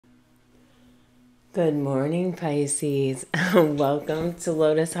Good morning, Pisces. Welcome to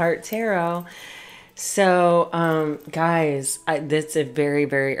Lotus Heart Tarot. So, guys, this is very,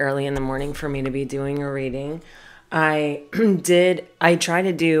 very early in the morning for me to be doing a reading. I I try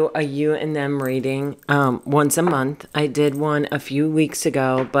to do a you and them reading once a month. I did one a few weeks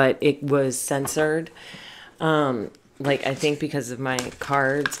ago, but it was censored. I think because of my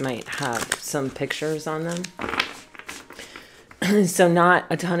cards might have some pictures on them. So not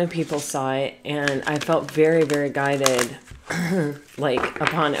a ton of people saw it, and I felt very, very guided,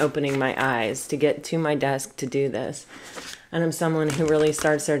 upon opening my eyes to get to my desk to do this. And I'm someone who really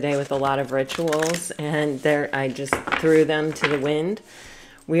starts their day with a lot of rituals, and I just threw them to the wind.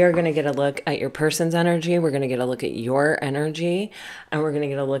 We are going to get a look at your person's energy. We're going to get a look at your energy, and we're going to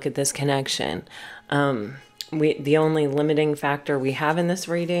get a look at this connection. The only limiting factor we have in this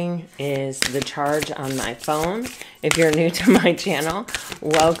reading is the charge on my phone. If you're new to my channel,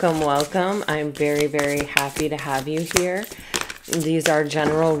 welcome, welcome. I'm very, very happy to have you here. These are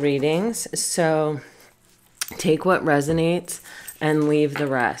general readings, so take what resonates and leave the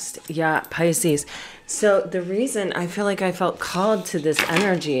rest. Yeah, Pisces. So the reason I feel like I felt called to this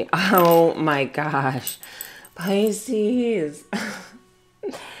energy, oh my gosh, Pisces.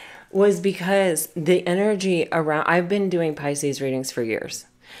 Was because the energy around, I've been doing Pisces readings for years.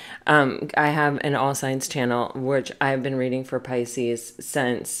 I have an all signs channel, which I've been reading for Pisces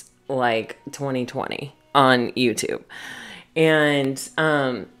since 2020 on YouTube.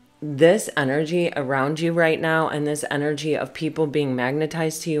 And this energy around you right now, and this energy of people being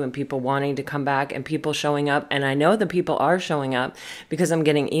magnetized to you and people wanting to come back and people showing up. And I know the people are showing up because I'm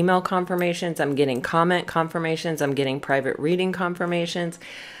getting email confirmations, I'm getting comment confirmations, I'm getting private reading confirmations.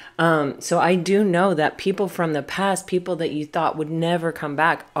 So I do know that people from the past, people that you thought would never come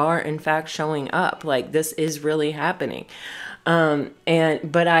back, are in fact showing up. Like, this is really happening. But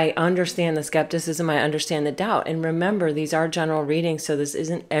I understand the skepticism. I understand the doubt. And remember, these are general readings, so this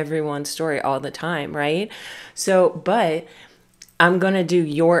isn't everyone's story all the time, right? But I'm going to do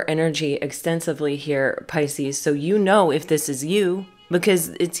your energy extensively here, Pisces, so you know if this is you, because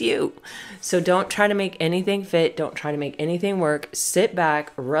it's you. So don't try to make anything fit. Don't try to make anything work. Sit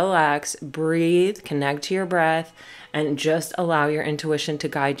back, relax, breathe, connect to your breath, and just allow your intuition to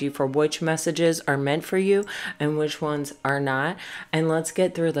guide you for which messages are meant for you and which ones are not. And let's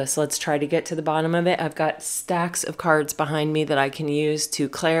get through this. Let's try to get to the bottom of it. I've got stacks of cards behind me that I can use to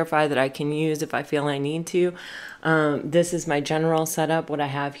clarify, that I can use if I feel I need to. This is my general setup, what I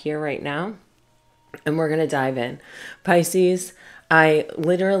have here right now. And we're going to dive in. Pisces, I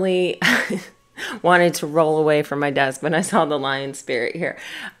literally wanted to roll away from my desk when I saw the lion spirit here.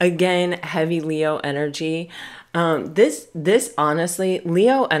 Again, heavy Leo energy. This honestly,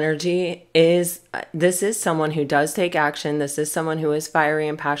 Leo energy this is someone who does take action. This is someone who is fiery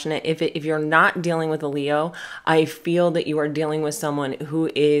and passionate. If you're not dealing with a Leo, I feel that you are dealing with someone who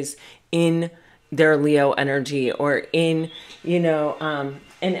is in their Leo energy, or in, an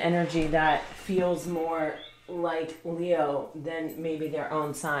energy that feels more like Leo than maybe their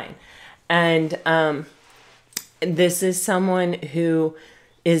own sign. And this is someone who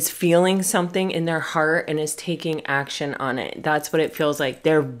is feeling something in their heart and is taking action on it. That's what it feels like.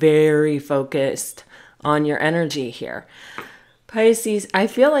 They're very focused on your energy here. Pisces, I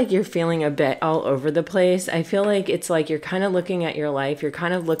feel like you're feeling a bit all over the place. I feel like it's like you're kind of looking at your life. You're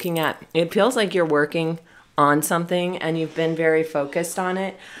kind of looking at, it feels like you're working on something and you've been very focused on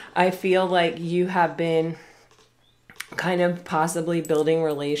it. I feel like you have been kind of possibly building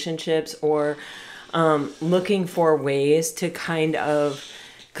relationships, or looking for ways to kind of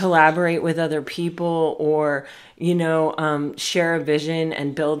collaborate with other people, or share a vision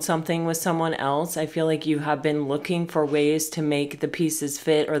and build something with someone else. I feel like you have been looking for ways to make the pieces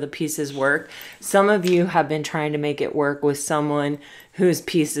fit or the pieces work. Some of you have been trying to make it work with someone whose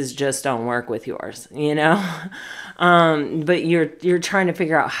pieces just don't work with yours, but you're trying to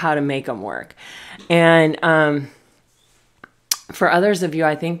figure out how to make them work. And for others of you,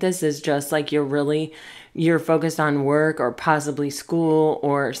 I think this is just like you're focused on work or possibly school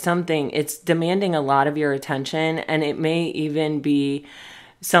or something. It's demanding a lot of your attention, and it may even be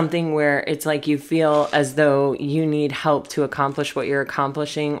something where it's like you feel as though you need help to accomplish what you're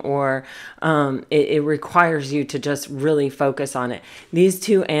accomplishing, or it requires you to just really focus on it. These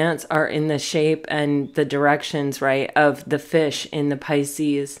two ants are in the shape and the directions, right, of the fish in the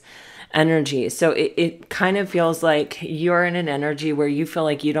Pisces energy. So it kind of feels like you're in an energy where you feel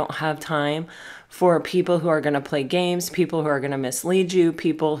like you don't have time for people who are going to play games, people who are going to mislead you,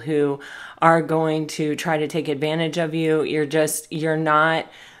 people who are going to try to take advantage of you. You're not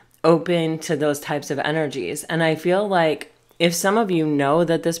open to those types of energies. And I feel like if some of you know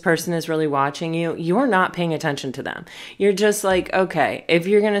that this person is really watching you, you're not paying attention to them. You're just like, okay, if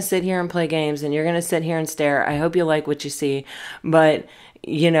you're going to sit here and play games and you're going to sit here and stare, I hope you like what you see. But,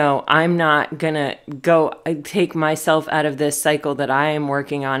 you know, I'm not going to go take myself out of this cycle that I am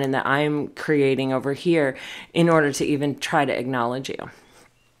working on and that I'm creating over here in order to even try to acknowledge you.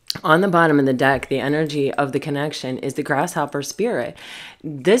 On the bottom of the deck, the energy of the connection is the grasshopper spirit.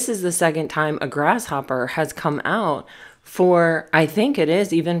 This is the second time a grasshopper has come out for, I think it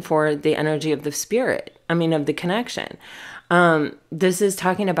is even for the energy of the spirit. I mean, of the connection. This is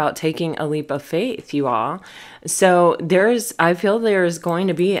talking about taking a leap of faith, you all. So I feel there's going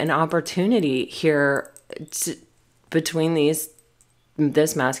to be an opportunity here between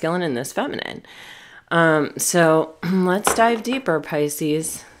this masculine and this feminine. So let's dive deeper,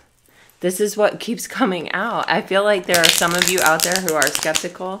 Pisces. This is what keeps coming out. I feel like there are some of you out there who are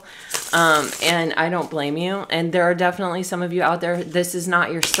skeptical, and I don't blame you. And there are definitely some of you out there, this is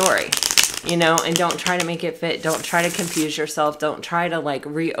not your story, you know, and don't try to make it fit. Don't try to confuse yourself. Don't try to like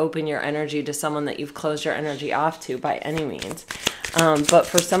reopen your energy to someone that you've closed your energy off to by any means. But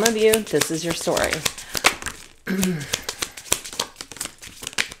for some of you, this is your story.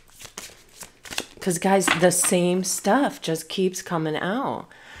 Because guys, the same stuff just keeps coming out.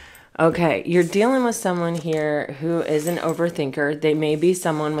 Okay, you're dealing with someone here who is an overthinker. They may be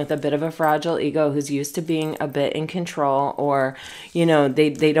someone with a bit of a fragile ego who's used to being a bit in control, or, you know,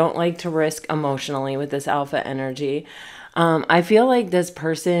 they don't like to risk emotionally with this alpha energy. I feel like this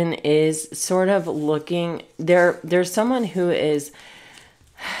person is sort of looking, there's someone who is,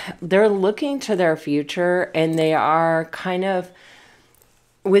 they're looking to their future, and they are kind of,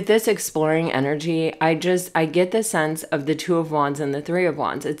 with this exploring energy, I get the sense of the Two of Wands and the Three of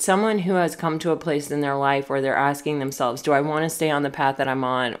Wands. It's someone who has come to a place in their life where they're asking themselves, do I want to stay on the path that I'm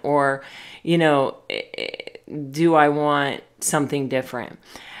on? Or, you know, do I want something different?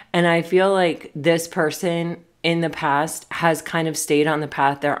 And I feel like this person in the past has kind of stayed on the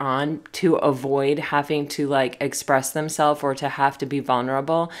path they're on to avoid having to like express themselves or to have to be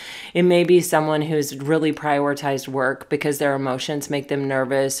vulnerable. It may be someone who's really prioritized work because their emotions make them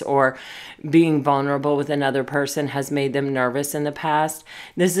nervous, or being vulnerable with another person has made them nervous in the past.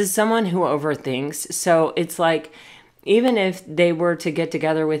 This is someone who overthinks. So it's like, even if they were to get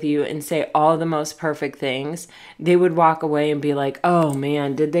together with you and say all the most perfect things, they would walk away and be like, oh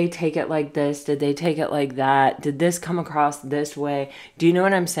man, did they take it like this? Did they take it like that? Did this come across this way? Do you know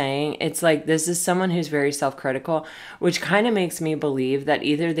what I'm saying? It's like, this is someone who's very self-critical, which kind of makes me believe that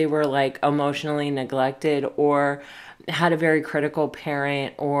either they were like emotionally neglected, or had a very critical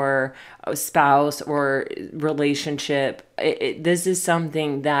parent or a spouse or relationship. This is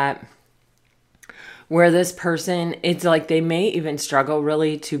something that, where this person, it's like they may even struggle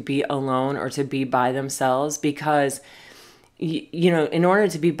really to be alone or to be by themselves, because, you know, in order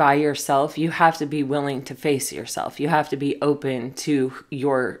to be by yourself, you have to be willing to face yourself. You have to be open to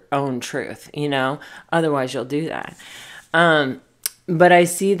your own truth, you know, otherwise you'll do that. But I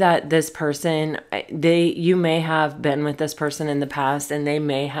see that this person, you may have been with this person in the past, and they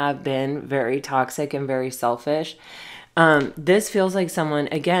may have been very toxic and very selfish. This feels like someone,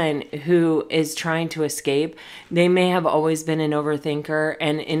 again, who is trying to escape. They may have always been an overthinker,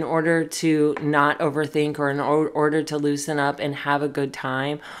 and in order to not overthink, or in order to loosen up and have a good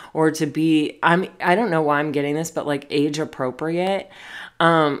time, or to be, I don't know why I'm getting this, but like age appropriate,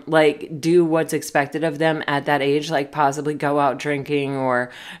 like do what's expected of them at that age, like possibly go out drinking,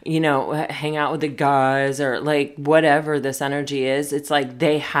 or, you know, hang out with the guys, or like whatever this energy is. It's like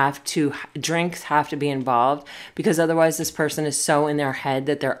drinks have to be involved, because otherwise this person is so in their head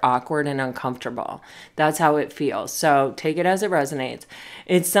that they're awkward and uncomfortable. That's how it feels. So take it as it resonates.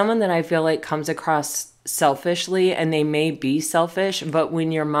 It's someone that I feel like comes across selfishly, and they may be selfish, but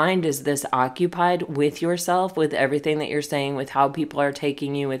when your mind is this occupied with yourself, with everything that you're saying, with how people are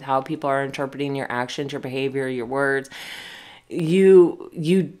taking you, with how people are interpreting your actions, your behavior, your words, you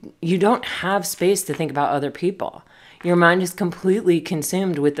don't have space to think about other people. Your mind is completely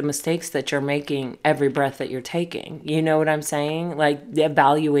consumed with the mistakes that you're making every breath that you're taking. You know what I'm saying? Like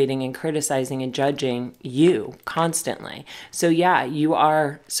evaluating and criticizing and judging you constantly. So yeah, you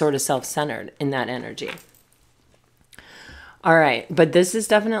are sort of self-centered in that energy. All right, but this is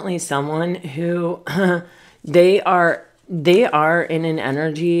definitely someone who they are in an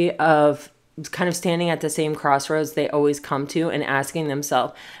energy of kind of standing at the same crossroads they always come to, and asking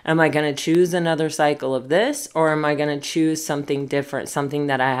themselves, am I going to choose another cycle of this, or am I going to choose something different, something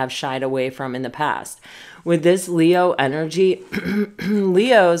that I have shied away from in the past? With this Leo energy,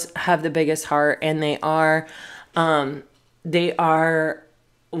 Leos have the biggest heart, and they are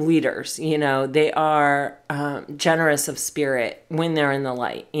leaders, you know, they are generous of spirit when they're in the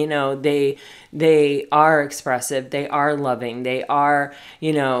light. You know, they are expressive, they are loving, they are,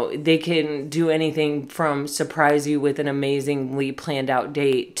 you know, they can do anything from surprise you with an amazingly planned out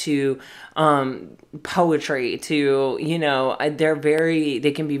date to poetry to, you know,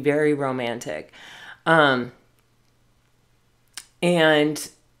 they can be very romantic. And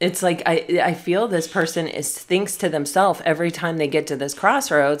it's like I feel this person thinks to themselves every time they get to this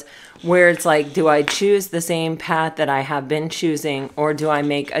crossroads where it's like, do I choose the same path that I have been choosing, or do I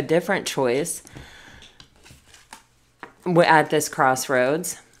make a different choice at this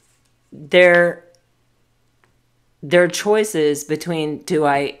crossroads? Their choices between do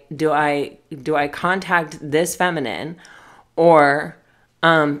I contact this feminine, or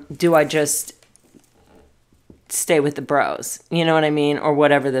do I just stay with the bros, you know what I mean? Or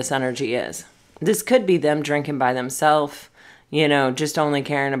whatever this energy is. This could be them drinking by themselves, you know, just only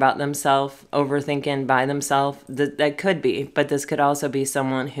caring about themselves, overthinking by themselves. That could be, but this could also be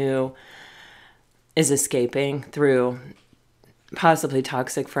someone who is escaping through possibly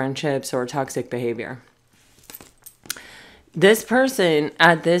toxic friendships or toxic behavior. This person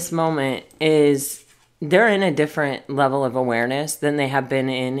at this moment they're in a different level of awareness than they have been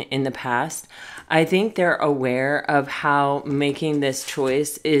in the past. I think they're aware of how making this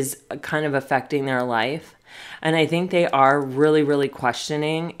choice is kind of affecting their life. And I think they are really, really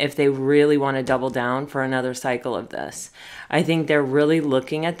questioning if they really want to double down for another cycle of this. I think they're really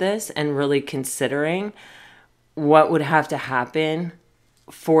looking at this and really considering what would have to happen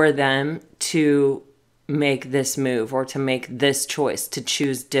for them to make this move or to make this choice, to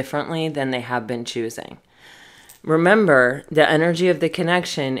choose differently than they have been choosing. Remember, the energy of the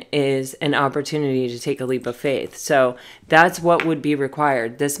connection is an opportunity to take a leap of faith. So that's what would be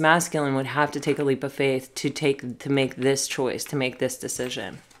required. This masculine would have to take a leap of faith to make this choice, to make this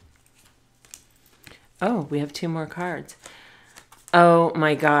decision. Oh, we have 2 more cards. Oh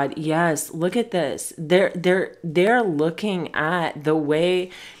my God, yes, look at this. They're looking at the way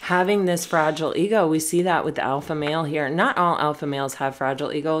having this fragile ego. We see that with the alpha male here. Not all alpha males have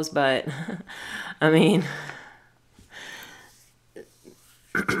fragile egos, but I mean,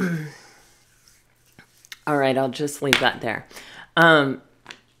 all right, I'll just leave that there.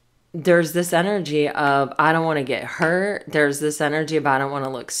 There's this energy of, I don't want to get hurt. There's this energy of, I don't want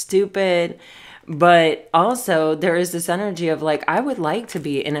to look stupid. But also there is this energy of like, I would like to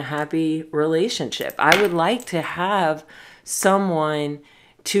be in a happy relationship. I would like to have someone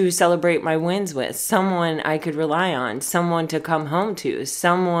to celebrate my wins with, someone I could rely on, someone to come home to,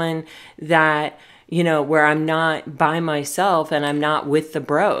 someone that, you know, where I'm not by myself and I'm not with the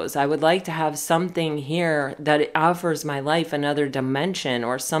bros. I would like to have something here that offers my life another dimension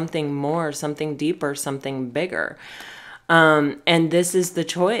or something more, something deeper, something bigger. And this is the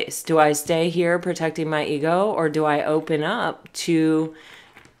choice. Do I stay here protecting my ego, or do I open up to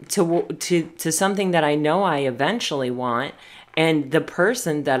something that I know I eventually want, and the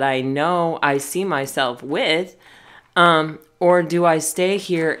person that I know I see myself with, or do I stay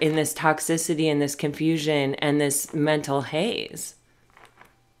here in this toxicity and this confusion and this mental haze?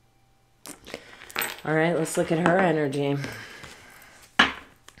 All right, let's look at her energy.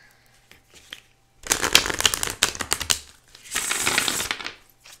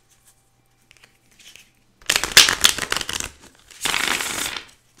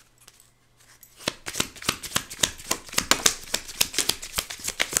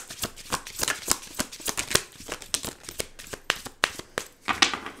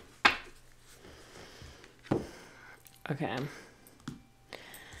 Okay.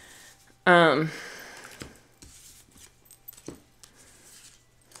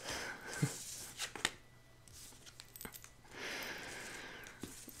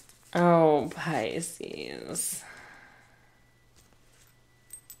 Oh, Pisces.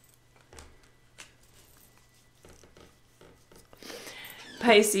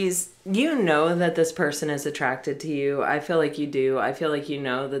 Pisces, you know that this person is attracted to you. I feel like you do. I feel like you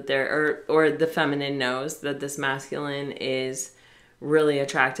know that or the feminine knows that this masculine is really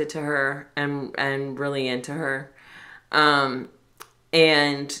attracted to her and really into her.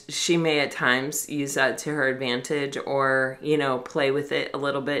 And she may at times use that to her advantage, or, you know, play with it a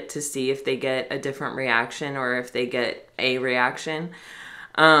little bit to see if they get a different reaction or if they get a reaction.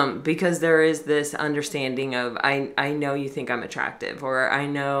 Because there is this understanding of, I know you think I'm attractive, or I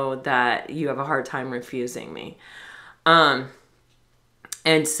know that you have a hard time refusing me.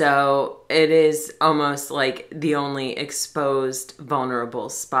 And so it is almost like the only exposed, vulnerable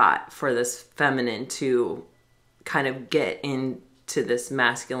spot for this feminine to kind of get into this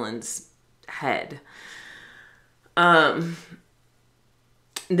masculine's head.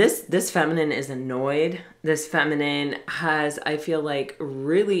 this feminine is annoyed. This feminine has, I feel like,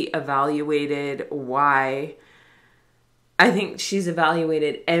 really evaluated why. I think she's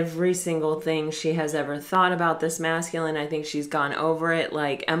evaluated every single thing she has ever thought about this masculine. I think she's gone over it.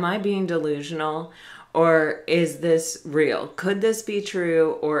 Like, am I being delusional, or is this real? Could this be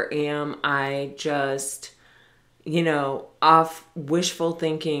true, or am I just, off wishful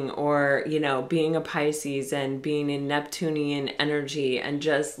thinking, or, being a Pisces and being in Neptunian energy and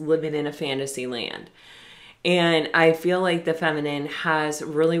just living in a fantasy land? And I feel like the feminine has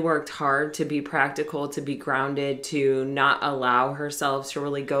really worked hard to be practical, to be grounded, to not allow herself to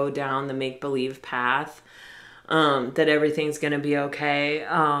really go down the make-believe path, that everything's going to be okay.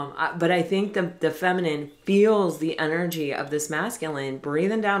 But I think the feminine feels the energy of this masculine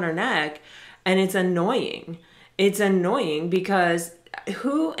breathing down her neck, and it's annoying. It's annoying because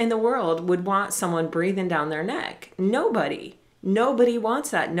who in the world would want someone breathing down their neck? Nobody. Nobody wants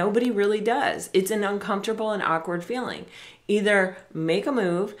that. Nobody really does. It's an uncomfortable and awkward feeling. Either make a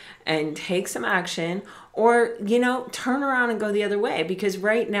move and take some action, or, turn around and go the other way. Because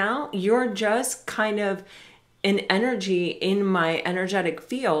right now you're just kind of an energy in my energetic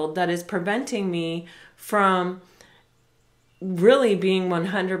field that is preventing me from really being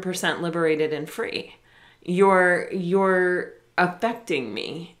 100% liberated and free. You're affecting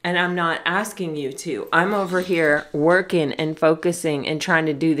me, and I'm not asking you to. I'm over here working and focusing and trying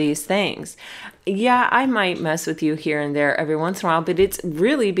to do these things. Yeah, I might mess with you here and there every once in a while, but it's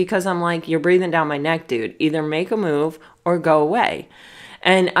really because I'm like, you're breathing down my neck, dude. Either make a move or go away.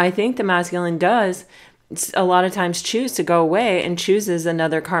 And I think the masculine does a lot of times choose to go away and chooses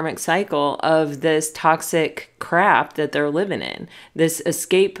another karmic cycle of this toxic crap that they're living in, this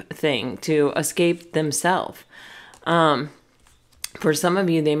escape thing to escape themselves. For some of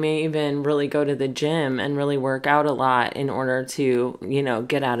you, they may even really go to the gym and really work out a lot in order to,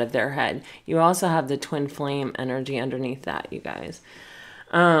 get out of their head. You also have the twin flame energy underneath that, you guys.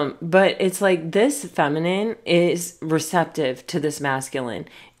 But it's like this feminine is receptive to this masculine,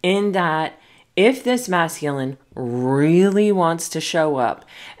 in that if this masculine really wants to show up,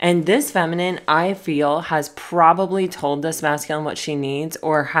 and this feminine, I feel, has probably told this masculine what she needs,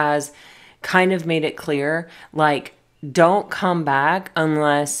 or has kind of made it clear, like, don't come back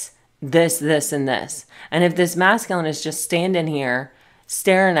unless this, this, and this. And if this masculine is just standing here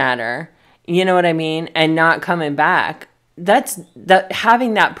staring at her, you know what I mean, and not coming back, that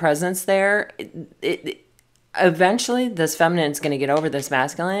having that presence there, eventually this feminine is going to get over this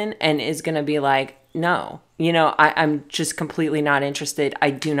masculine and is going to be like, no, I'm just completely not interested. I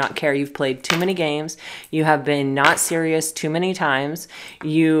do not care. You've played too many games. You have been not serious too many times.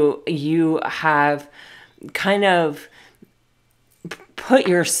 You have kind of put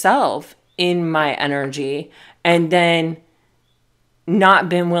yourself in my energy and then not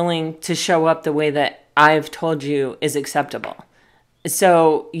been willing to show up the way that I've told you is acceptable.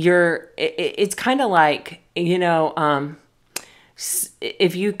 So it's kind of like,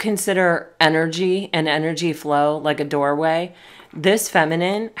 if you consider energy and energy flow like a doorway, this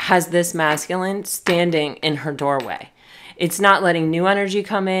feminine has this masculine standing in her doorway. It's not letting new energy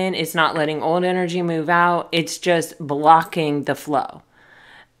come in. It's not letting old energy move out. It's just blocking the flow.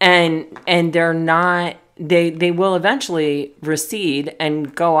 And they're not, they will eventually recede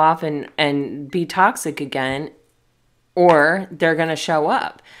and go off and be toxic again, or they're going to show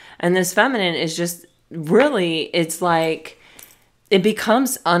up. And this feminine is just really, it's like, it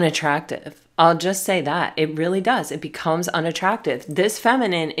becomes unattractive. I'll just say that. It really does. It becomes unattractive. This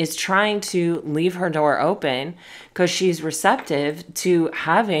feminine is trying to leave her door open because she's receptive to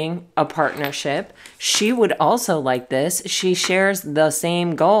having a partnership. She would also like this. She shares the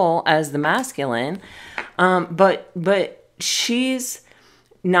same goal as the masculine. But she's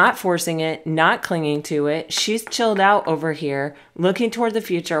not forcing it, not clinging to it. She's chilled out over here, looking toward the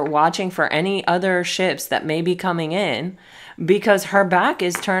future, watching for any other ships that may be coming in, because her back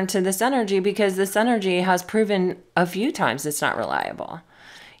is turned to this energy, because this energy has proven a few times it's not reliable.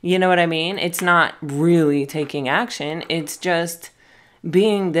 You know what I mean? It's not really taking action. It's just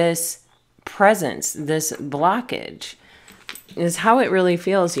being this presence, this blockage. Is how it really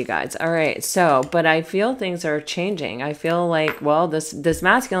feels, you guys. All right. So, but I feel things are changing. I feel like, well, this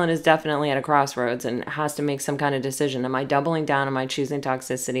masculine is definitely at a crossroads and has to make some kind of decision. Am I doubling down? Am I choosing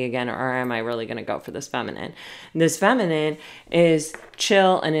toxicity again? Or am I really going to go for this feminine? This feminine is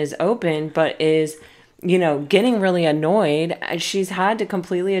chill and is open, but is, getting really annoyed. She's had to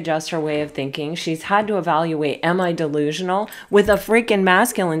completely adjust her way of thinking. She's had to evaluate, am I delusional? With a freaking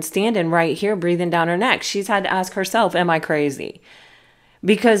masculine standing right here breathing down her neck. She's had to ask herself, am I crazy?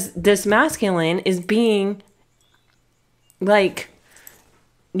 Because this masculine is being like,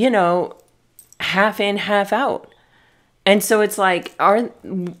 you know, half in, half out. And so it's like,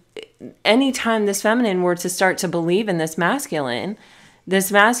 anytime this feminine were to start to believe in this masculine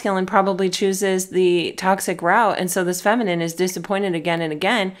probably chooses the toxic route. And so this feminine is disappointed again and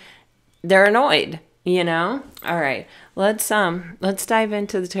again. They're annoyed, you know? All right, let's dive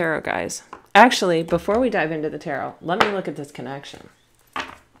into the tarot, guys. Actually, before we dive into the tarot, let me look at this connection.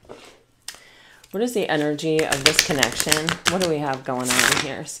 What is the energy of this connection? What do we have going on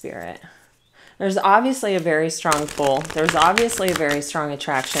here, Spirit? There's obviously a very strong pull. There's obviously a very strong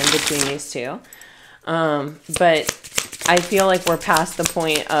attraction between these two. But I feel like we're past the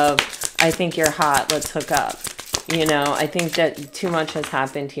point of, I think you're hot, let's hook up. You know, I think that too much has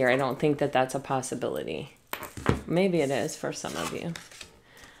happened here. I don't think that that's a possibility. Maybe it is for some of you.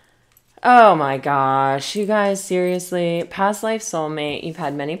 Oh my gosh, you guys, seriously. Past life soulmate. You've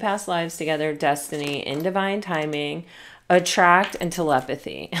had many past lives together. Destiny in divine timing. Attract and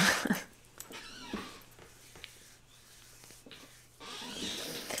telepathy.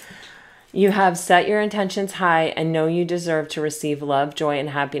 You have set your intentions high and know you deserve to receive love, joy, and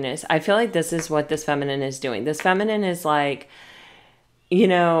happiness. I feel like this is what this feminine is doing. This feminine is like, you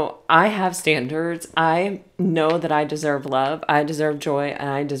know, I have standards. I know that I deserve love. I deserve joy, and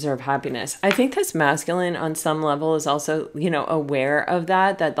I deserve happiness. I think this masculine on some level is also, you know, aware of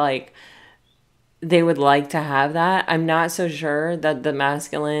that like they would like to have that. I'm not so sure that the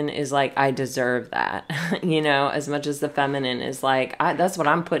masculine is like, I deserve that, you know, as much as the feminine is like, that's what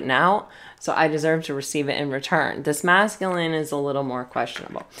I'm putting out, so I deserve to receive it in return. This masculine is a little more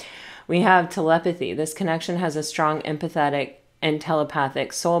questionable. We have telepathy. This connection has a strong empathetic and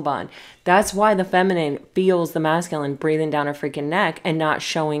telepathic soul bond. That's why the feminine feels the masculine breathing down her freaking neck and not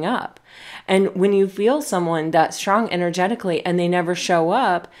showing up. And when you feel someone that strong energetically and they never show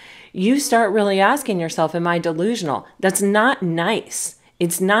up, you start really asking yourself, am I delusional? That's not nice.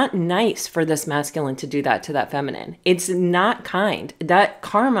 It's not nice for this masculine to do that to that feminine. It's not kind. That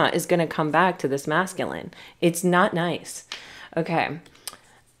karma is going to come back to this masculine. It's not nice. Okay.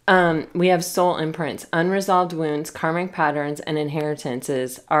 We have soul imprints. Unresolved wounds, karmic patterns, and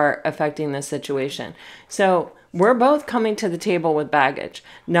inheritances are affecting this situation. So we're both coming to the table with baggage.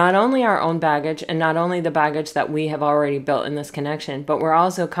 Not only our own baggage, and not only the baggage that we have already built in this connection, but we're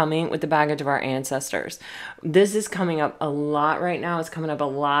also coming with the baggage of our ancestors. This is coming up a lot right now. It's coming up a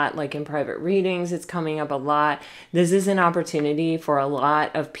lot, like in private readings. It's coming up a lot. This is an opportunity for a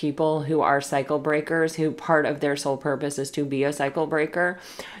lot of people who are cycle breakers, who part of their soul purpose is to be a cycle breaker.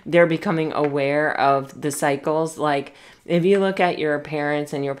 They're becoming aware of the cycles. Like, if you look at your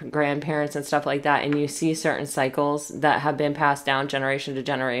parents and your grandparents and stuff like that, and you see certain cycles that have been passed down generation to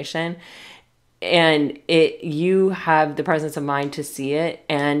generation, and you have the presence of mind to see it,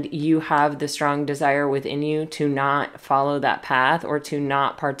 and you have the strong desire within you to not follow that path or to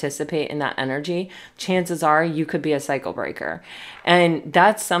not participate in that energy, chances are you could be a cycle breaker. And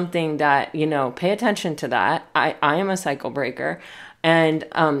that's something that, you know, pay attention to that. I am a cycle breaker. And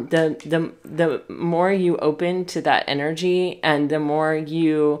the more you open to that energy, and the more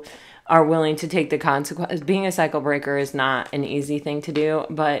you are willing to take the consequence. Being a cycle breaker is not an easy thing to do,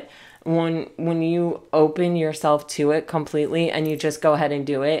 but when you open yourself to it completely and you just go ahead and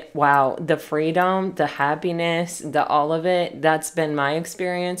do it, wow, the freedom, the happiness, the all of it, that's been my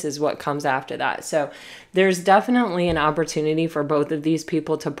experience, is what comes after that. So there's definitely an opportunity for both of these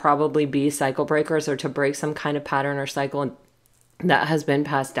people to probably be cycle breakers, or to break some kind of pattern or cycle that has been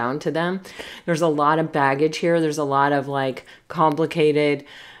passed down to them. There's a lot of baggage here. There's a lot of like complicated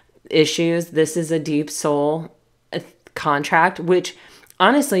issues. This is a deep soul contract, which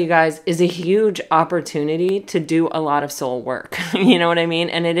honestly, you guys, is a huge opportunity to do a lot of soul work. You know what I mean?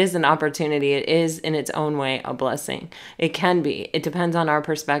 And it is an opportunity. It is in its own way a blessing. It can be. It depends on our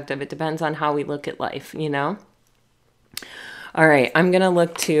perspective. It depends on how we look at life, you know? All right, I'm going to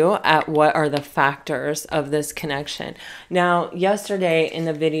look too at what are the factors of this connection. Now, yesterday in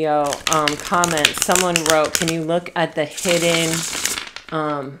the video comments, someone wrote, can you look at the hidden,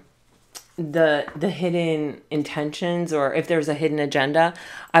 the hidden intentions, or if there's a hidden agenda?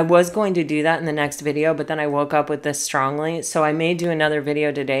 I was going to do that in the next video, but then I woke up with this strongly. So I may do another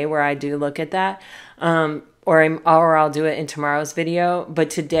video today where I do look at that. Or I'll do it in tomorrow's video. But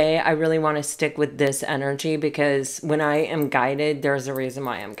today I really want to stick with this energy, because when I am guided, there's a reason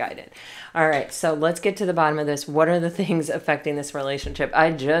why I'm guided. All right, so let's get to the bottom of this. What are the things affecting this relationship?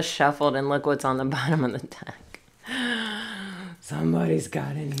 I just shuffled, and look what's on the bottom of the deck. Somebody's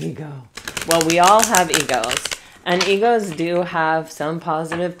got an ego. Well, we all have egos. And egos do have some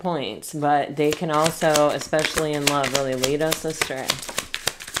positive points, but they can also, especially in love, really lead us astray.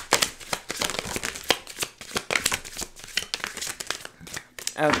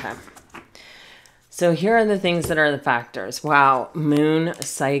 Okay. So here are the things that are the factors. Wow, moon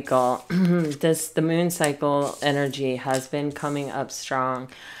cycle. The moon cycle energy has been coming up strong.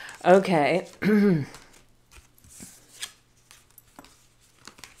 Okay.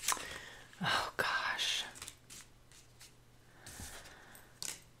 Oh gosh.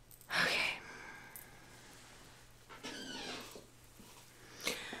 Okay.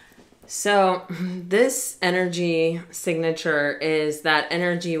 So this energy signature is that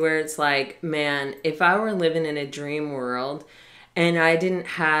energy where it's like, man, if I were living in a dream world and I didn't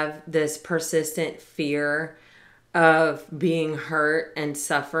have this persistent fear of being hurt and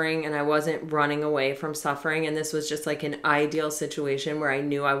suffering, and I wasn't running away from suffering, and this was just like an ideal situation where I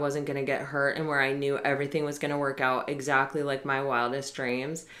knew I wasn't going to get hurt and where I knew everything was going to work out exactly like my wildest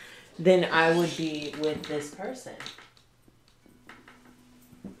dreams, then I would be with this person.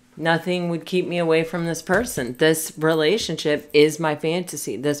 Nothing would keep me away from this person. This relationship is my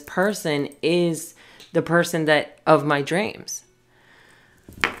fantasy. This person is the person that of my dreams.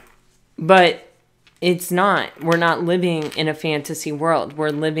 But it's not. We're not living in a fantasy world. We're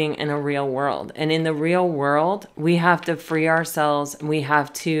living in a real world. And in the real world, we have to free ourselves. We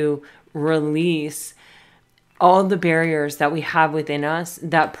have to release all the barriers that we have within us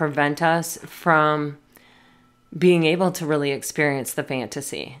that prevent us from being able to really experience the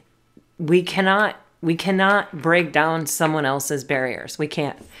fantasy. We cannot break down someone else's barriers. We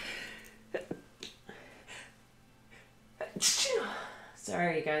can't.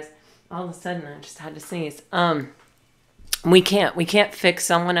 Sorry, you guys. All of a sudden, I just had to sneeze. We can't fix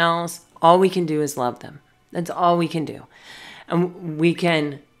someone else. All we can do is love them. That's all we can do. And we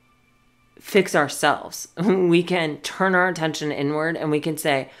can fix ourselves. We can turn our attention inward and we can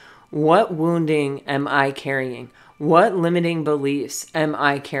say, what wounding am I carrying? What limiting beliefs am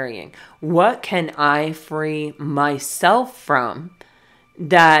I carrying? What can I free myself from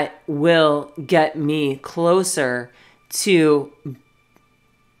that will get me closer to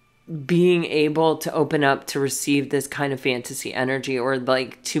being able to open up to receive this kind of fantasy energy, or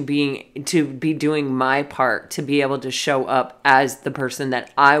like to be doing my part to be able to show up as the person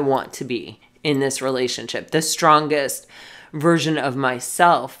that I want to be in this relationship, the strongest version of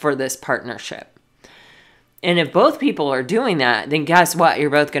myself for this partnership. And if both people are doing that, then guess what? You're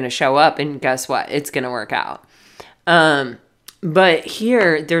both going to show up, and guess what? It's going to work out. But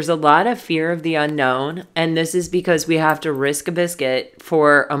here, there's a lot of fear of the unknown, and this is because we have to risk a biscuit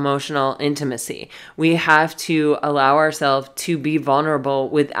for emotional intimacy. We have to allow ourselves to be vulnerable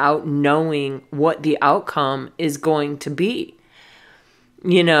without knowing what the outcome is going to be.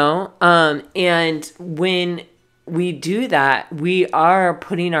 You know? And when we do that, we are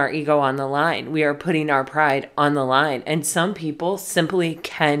putting our ego on the line. We are putting our pride on the line. And some people simply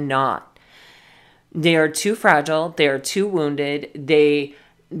cannot. They are too fragile. They are too wounded. They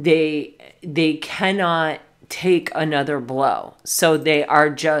cannot take another blow. So they are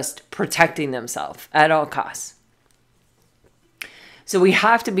just protecting themselves at all costs. So we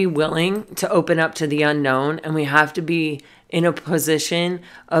have to be willing to open up to the unknown, and we have to be in a position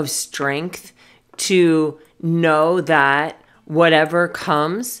of strength to know that whatever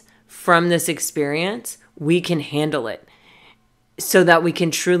comes from this experience, we can handle it, so that we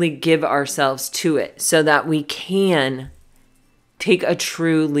can truly give ourselves to it, so that we can take a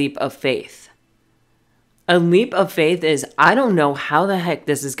true leap of faith. A leap of faith is, I don't know how the heck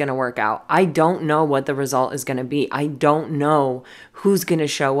this is going to work out. I don't know what the result is going to be. I don't know who's going to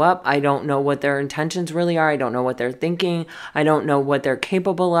show up. I don't know what their intentions really are. I don't know what they're thinking. I don't know what they're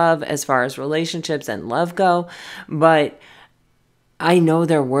capable of as far as relationships and love go. But I know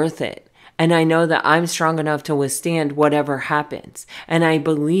they're worth it. And I know that I'm strong enough to withstand whatever happens. And I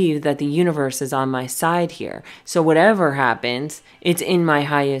believe that the universe is on my side here. So whatever happens, it's in my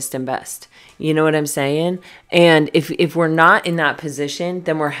highest and best. You know what I'm saying? And if we're not in that position,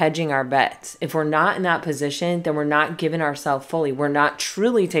 then we're hedging our bets. If we're not in that position, then we're not giving ourselves fully. We're not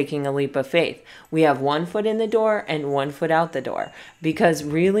truly taking a leap of faith. We have one foot in the door and one foot out the door, because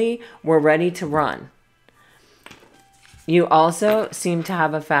really we're ready to run. You also seem to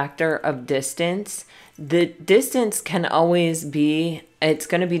have a factor of distance. The distance can always be, it's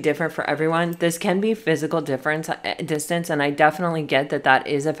going to be different for everyone. This can be physical distance, and I definitely get that that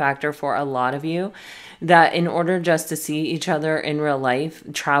is a factor for a lot of you, that in order just to see each other in real life,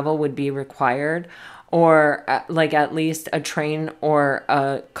 travel would be required, or like at least a train or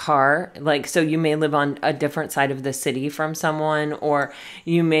a car. Like, so you may live on a different side of the city from someone, or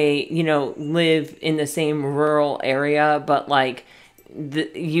you may, live in the same rural area, but like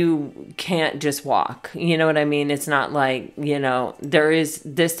you can't just walk. You know what I mean? It's not like,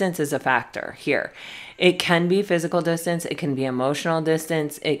 distance is a factor here. It can be physical distance. It can be emotional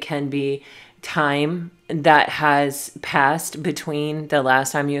distance. It can be time that has passed between the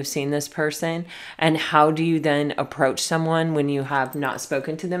last time you've seen this person. And how do you then approach someone when you have not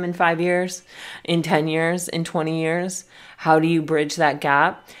spoken to them in 5 years, in 10 years, in 20 years? How do you bridge that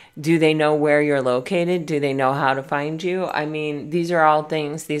gap? Do they know where you're located? Do they know how to find you? I mean, these are all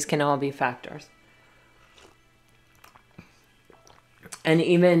things. These can all be factors. And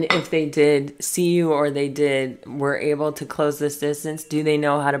even if they did see you or were able to close this distance, do they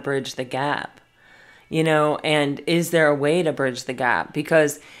know how to bridge the gap? And is there a way to bridge the gap?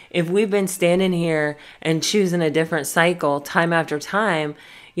 Because if we've been standing here and choosing a different cycle time after time,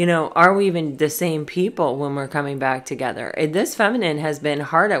 are we even the same people when we're coming back together? This feminine has been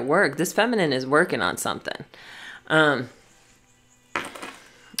hard at work. This feminine is working on something. All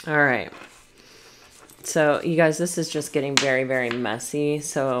right. So, you guys, this is just getting very, very messy.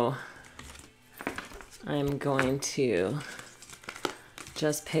 So, I'm going to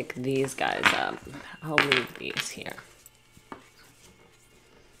just pick these guys up. I'll leave these here.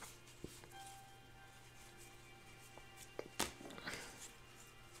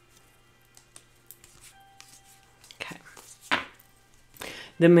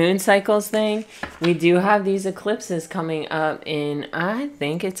 The moon cycles thing, we do have these eclipses coming up in, I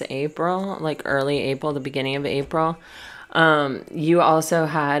think it's April, like early April, the beginning of April. You also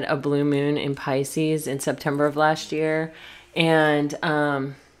had a blue moon in Pisces in September of last year. And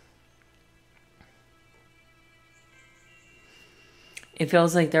it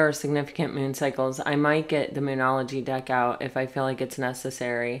feels like there are significant moon cycles. I might get the Moonology deck out if I feel like it's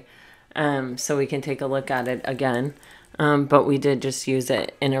necessary, so we can take a look at it again. But we did just use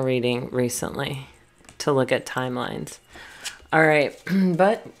it in a reading recently to look at timelines. All right.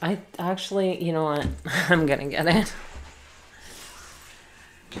 But I actually, you know what? I'm going to get it.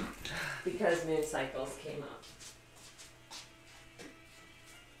 Because moon cycles came up.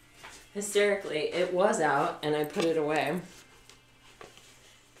 Hysterically, it was out and I put it away.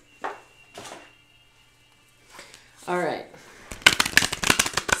 All right.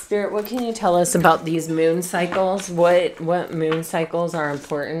 Spirit, what can you tell us about these moon cycles? What moon cycles are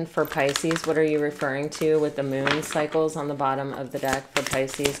important for Pisces? What are you referring to with the moon cycles on the bottom of the deck for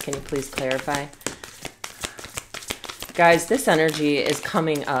Pisces? Can you please clarify? Guys, this energy is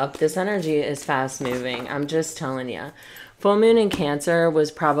coming up. This energy is fast moving. I'm just telling you. Full moon in Cancer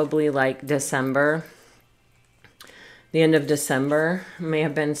was probably like December. The end of December may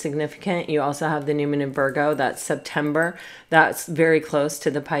have been significant. You also have the new moon in Virgo. That's September. That's very close to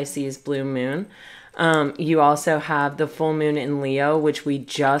the Pisces blue moon. You also have the full moon in Leo, which we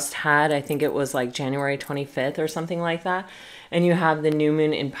just had. I think it was like January 25th or something like that. And you have the new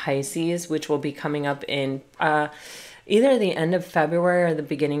moon in Pisces, which will be coming up in either the end of February or the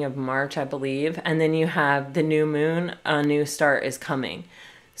beginning of March, I believe. And then you have the new moon. A new start is coming.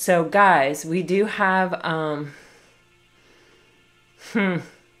 So guys, we do have...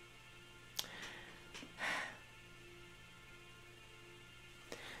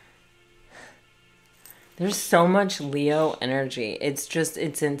 There's so much Leo energy. It's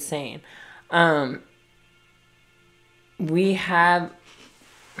insane. We have,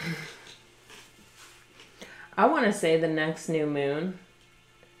 I want to say the next new moon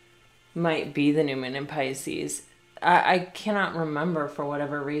might be the new moon in Pisces. I cannot remember for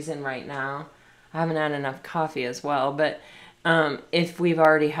whatever reason right now. I haven't had enough coffee as well, but if we've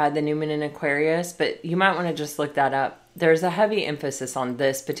already had the new moon in Aquarius, but you might want to just look that up. There's a heavy emphasis on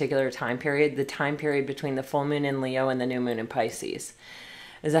this particular time period, the time period between the full moon in Leo and the new moon in Pisces.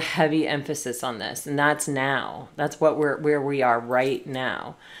 There's a heavy emphasis on this, and that's now. That's where we are right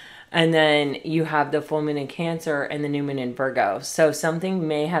now. And then you have the full moon in Cancer and the new moon in Virgo. So something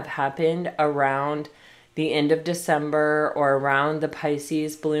may have happened around the end of December or around the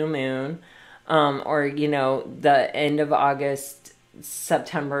Pisces blue moon. Or, the end of August,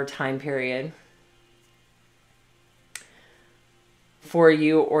 September time period for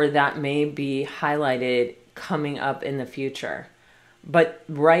you, or that may be highlighted coming up in the future. But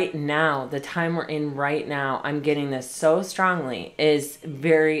right now, the time we're in right now, I'm getting this so strongly, is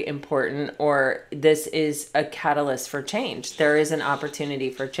very important, or this is a catalyst for change. There is an opportunity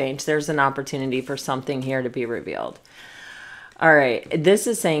for change. There's an opportunity for something here to be revealed. All right, this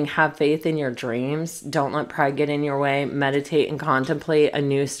is saying have faith in your dreams. Don't let pride get in your way. Meditate and contemplate. A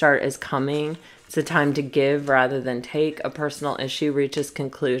new start is coming. It's a time to give rather than take. A personal issue reaches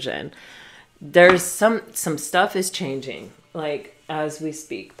conclusion. There's some stuff is changing, like as we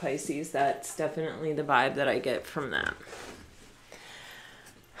speak, Pisces. That's definitely the vibe that I get from that.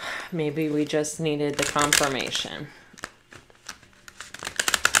 maybe we just needed the confirmation.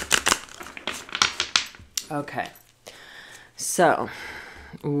 Okay. So,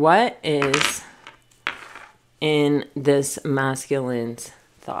 what is in this masculine's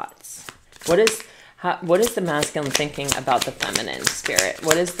thoughts? What is the masculine thinking about the feminine, Spirit?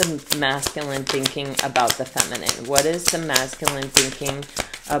 What is the masculine thinking about the feminine? What is the masculine thinking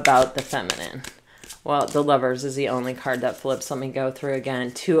about the feminine? Well, the Lovers is the only card that flips. Let me go through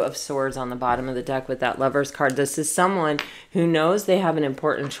again. 2 of Swords on the bottom of the deck with that Lovers card. This is someone who knows they have an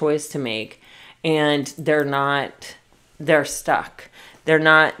important choice to make, and they're stuck.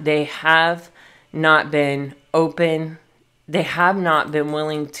 They have not been open. They have not been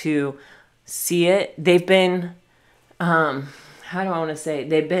willing to see it. They've been, how do I want to say?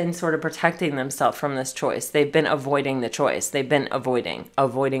 They've been sort of protecting themselves from this choice. They've been avoiding the choice. They've been avoiding.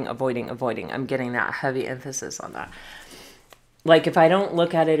 I'm getting that heavy emphasis on that. Like, if I don't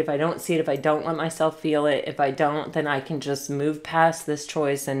look at it, if I don't see it, if I don't let myself feel it, if I don't, then I can just move past this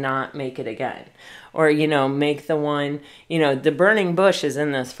choice and not make it again. Or, you know, make the one, you know, the burning bush is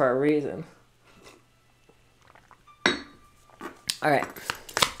in this for a reason. All right.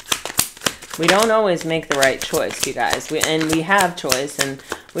 We don't always make the right choice, you guys. We have choice, and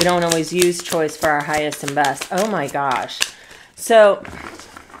we don't always use choice for our highest and best. Oh my gosh. So,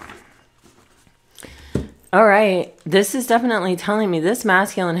 all right. This is definitely telling me this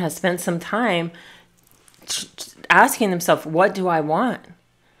masculine has spent some time asking themselves, what do I want?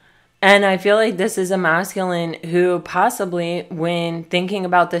 And I feel like this is a masculine who possibly, when thinking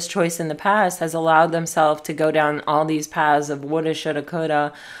about this choice in the past, has allowed themselves to go down all these paths of woulda, shoulda,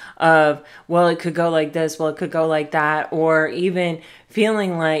 coulda, of, well, it could go like this, well, it could go like that, or even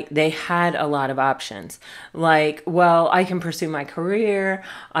feeling like they had a lot of options. Like, well, I can pursue my career,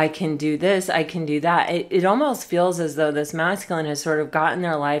 I can do this, I can do that. It almost feels as though this masculine has sort of gotten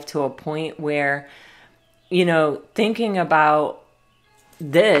their life to a point where, you know, thinking about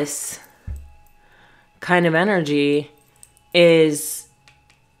this kind of energy is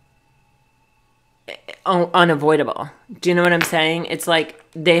unavoidable. Do you know what I'm saying? It's like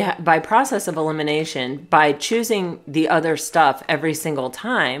they, by process of elimination, by choosing the other stuff every single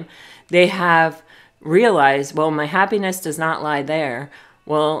time, they have realized, well, my happiness does not lie there.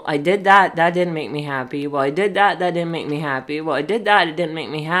 Well, I did that. That didn't make me happy. Well, I did that. That didn't make me happy. Well, I did that. It didn't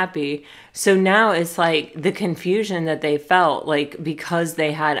make me happy. So now it's like the confusion that they felt, like, because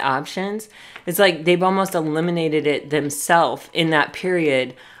they had options, it's like they've almost eliminated it themselves in that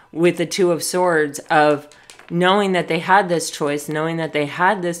period with the 2 of Swords, of knowing that they had this choice, knowing that they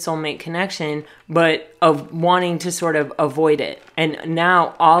had this soulmate connection, but of wanting to sort of avoid it. And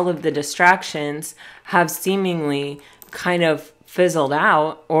now all of the distractions have seemingly kind of fizzled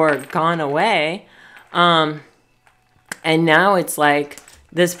out or gone away. And now it's like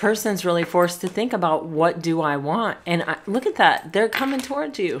this person's really forced to think about, what do I want? And look at that. They're coming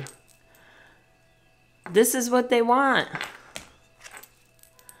towards you. This is what they want.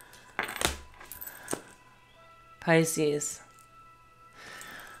 Pisces.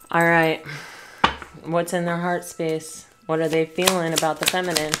 All right. What's in their heart space? What are they feeling about the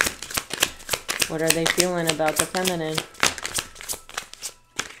feminine? What are they feeling about the feminine?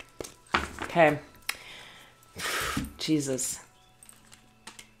 Okay. Jesus.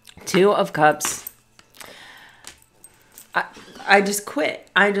 2 of Cups. I just quit.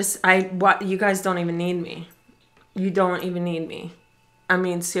 What, you guys don't even need me. You don't even need me. I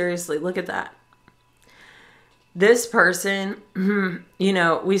mean, seriously, look at that. This person, you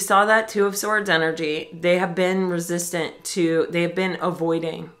know, we saw that 2 of Swords energy. They have been resistant to, they have been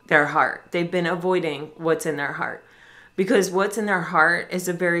avoiding their heart. They've been avoiding what's in their heart. Because what's in their heart is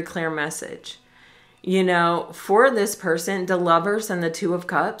a very clear message. You know, for this person, the Lovers and the 2 of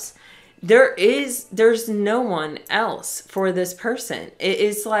Cups, there's no one else for this person.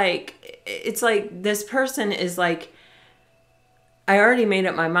 It's like this person is like, I already made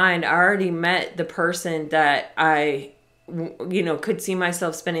up my mind. I already met the person that I, you know, could see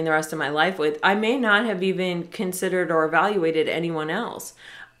myself spending the rest of my life with. I may not have even considered or evaluated anyone else.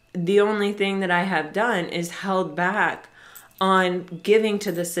 The only thing that I have done is held back on giving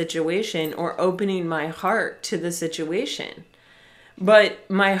to the situation or opening my heart to the situation. But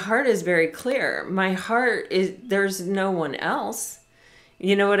my heart is very clear. My heart is, there's no one else.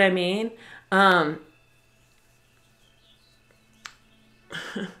 You know what I mean?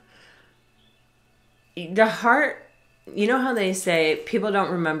 The heart, you know how they say people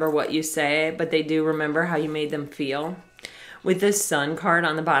don't remember what you say, but they do remember how you made them feel? With this Sun card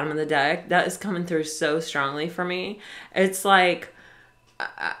on the bottom of the deck, that is coming through so strongly for me. It's like,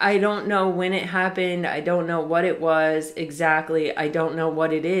 I don't know when it happened. I don't know what it was exactly. I don't know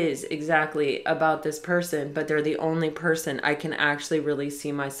what it is exactly about this person, but they're the only person I can actually really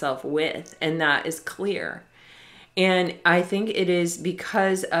see myself with. And that is clear. And I think it is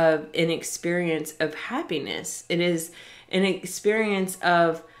because of an experience of happiness. It is an experience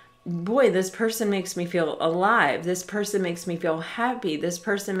of, boy, this person makes me feel alive. This person makes me feel happy. This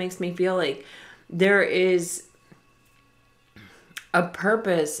person makes me feel like there is a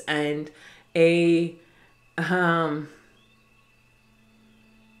purpose and a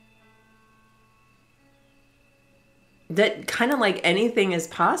that kind of like anything is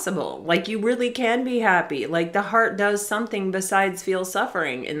possible. Like you really can be happy. Like the heart does something besides feel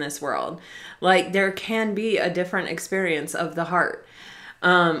suffering in this world. Like there can be a different experience of the heart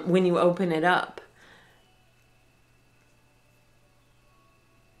when you open it up.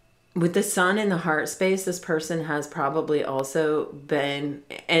 With the sun in the heart space, this person has probably also been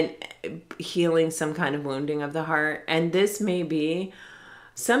healing some kind of wounding of the heart. And this may be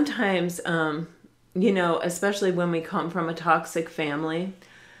sometimes, especially when we come from a toxic family,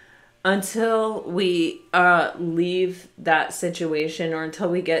 until we leave that situation, or until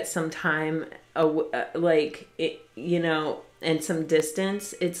we get some time, and some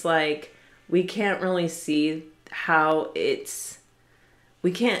distance, it's like we can't really see how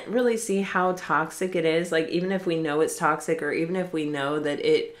toxic it is. Like even if we know it's toxic, or even if we know that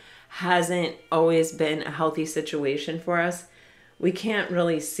it hasn't always been a healthy situation for us, we can't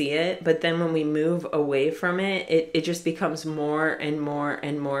really see it. But then when we move away from it, it just becomes more and more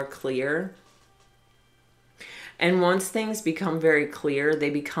and more clear. And once things become very clear, they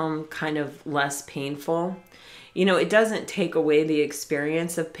become kind of less painful. It doesn't take away the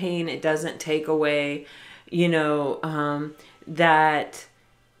experience of pain. It doesn't take away, that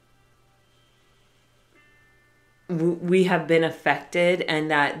we have been affected, and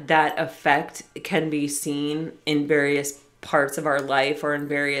that effect can be seen in various parts of our life or in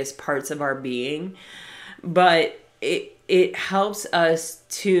various parts of our being. But it helps us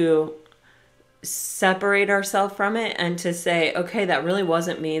to separate ourselves from it and to say, okay, that really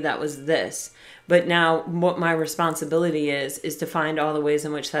wasn't me, that was this. But now what my responsibility is to find all the ways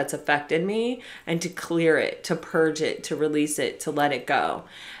in which that's affected me and to clear it, to purge it, to release it, to let it go.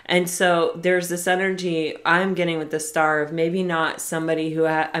 And so there's this energy I'm getting with the star of maybe not somebody who,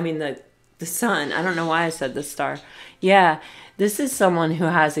 the sun. I don't know why I said the star. Yeah, this is someone who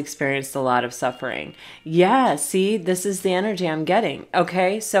has experienced a lot of suffering. Yeah, see, this is the energy I'm getting.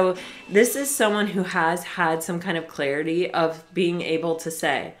 Okay, so this is someone who has had some kind of clarity of being able to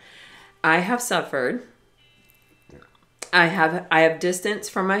say, I have suffered. I have distance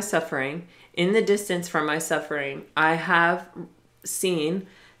from my suffering. In the distance from my suffering, I have seen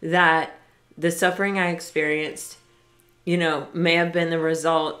that the suffering I experienced, may have been the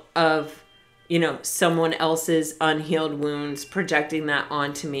result of, someone else's unhealed wounds projecting that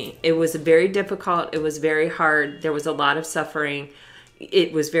onto me. It was very difficult. It was very hard. There was a lot of suffering.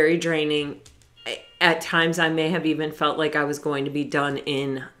 It was very draining. At times, I may have even felt like I was going to be done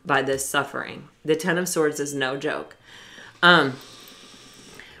in by this suffering. The Ten of Swords is no joke.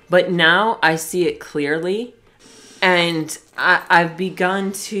 But now I see it clearly, and I've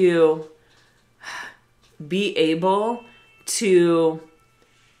begun to be able to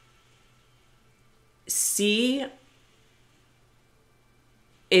see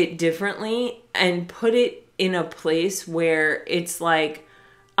it differently and put it in a place where it's like,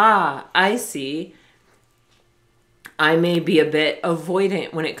 I see. I may be a bit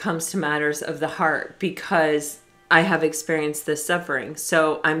avoidant when it comes to matters of the heart because I have experienced this suffering.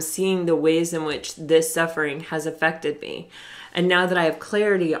 So I'm seeing the ways in which this suffering has affected me. And now that I have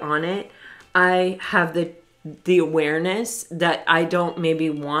clarity on it, I have the awareness that I don't maybe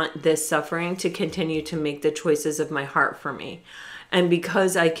want this suffering to continue to make the choices of my heart for me. And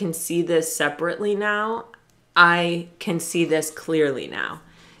because I can see this separately now, I can see this clearly now.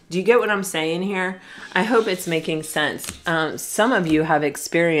 Do you get what I'm saying here? I hope it's making sense. Some of you have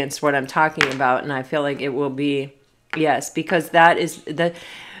experienced what I'm talking about, and I feel like it will be, yes, because that is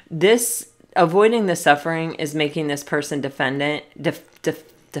this avoiding the suffering is making this person defendant.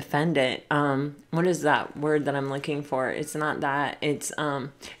 What is that word that I'm looking for? It's not that. It's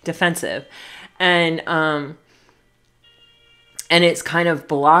defensive, and it's kind of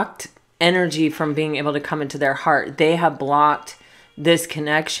blocked energy from being able to come into their heart. They have blocked this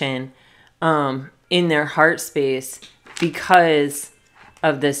connection in their heart space because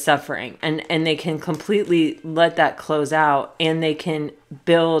of this suffering, and they can completely let that close out, and they can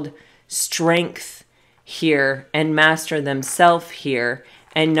build strength here and master themselves here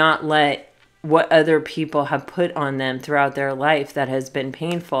and not let what other people have put on them throughout their life that has been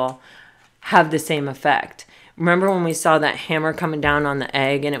painful have the same effect. Remember when we saw that hammer coming down on the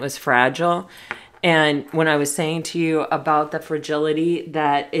egg and it was fragile? And when I was saying to you about the fragility,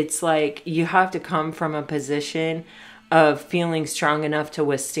 that it's like you have to come from a position of feeling strong enough to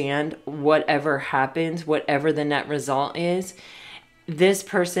withstand whatever happens, whatever the net result is. This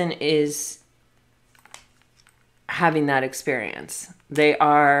person is having that experience. They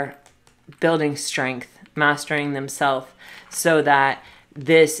are building strength, mastering themselves, so that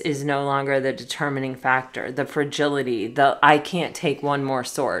this is no longer the determining factor. The fragility, I can't take one more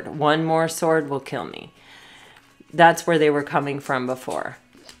sword. One more sword will kill me. That's where they were coming from before.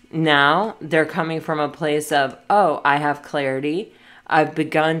 Now they're coming from a place of, oh, I have clarity. I've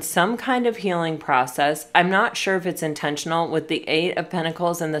begun some kind of healing process. I'm not sure if it's intentional. With the 8 of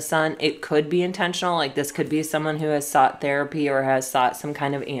Pentacles and the Sun, it could be intentional. Like this could be someone who has sought therapy or has sought some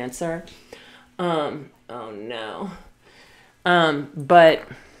kind of answer. Oh no. But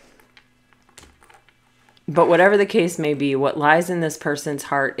whatever the case may be, what lies in this person's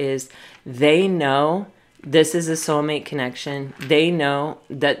heart is they know this is a soulmate connection. They know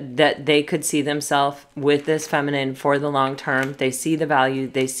that they could see themselves with this feminine for the long term. They see the value.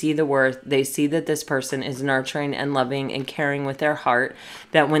 They see the worth. They see that this person is nurturing and loving and caring with their heart.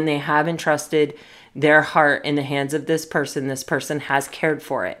 That when they have entrusted their heart in the hands of this person has cared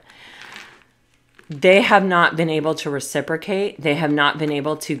for it. They have not been able to reciprocate. They have not been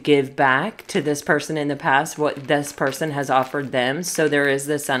able to give back to this person in the past what this person has offered them. So there is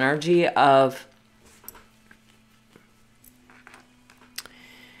this energy of,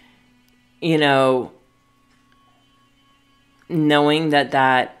 you know, knowing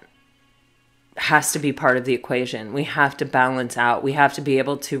that has to be part of the equation. We have to balance out. We have to be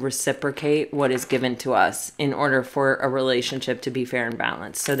able to reciprocate what is given to us in order for a relationship to be fair and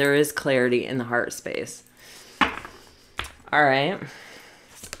balanced. So there is clarity in the heart space. All right.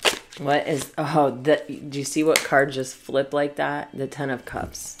 What is, do you see what card just flipped like that? The 10 of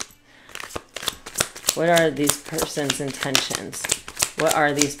Cups. What are these person's intentions? What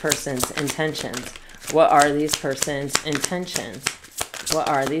are these person's intentions? What are these person's intentions? What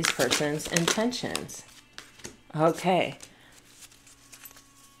are these person's intentions? Okay.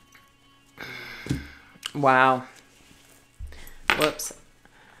 Wow. Whoops.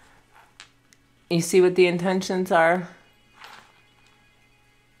 You see what the intentions are?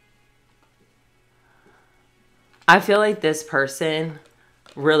 I feel like this person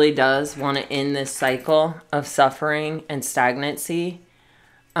really does want to end this cycle of suffering and stagnancy.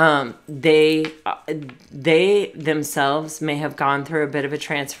 They themselves may have gone through a bit of a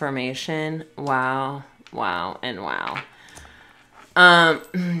transformation. Wow, and wow.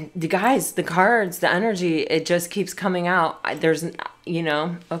 The guys, the cards, the energy, it just keeps coming out. There's,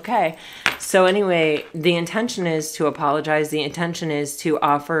 okay. So anyway, the intention is to apologize. The intention is to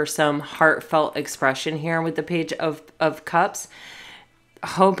offer some heartfelt expression here with the Page of Cups.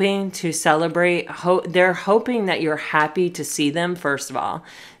 Hoping to celebrate. They're hoping that you're happy to see them, first of all.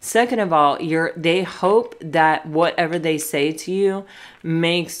 Second of all, they hope that whatever they say to you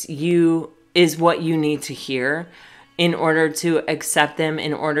is what you need to hear in order to accept them,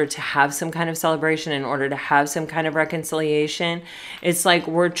 in order to have some kind of celebration, in order to have some kind of reconciliation. It's like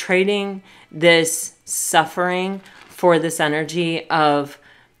we're trading this suffering for this energy of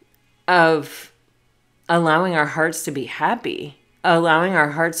allowing our hearts to be happy. Allowing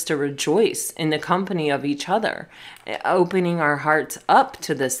our hearts to rejoice in the company of each other, opening our hearts up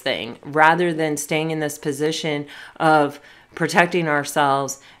to this thing rather than staying in this position of protecting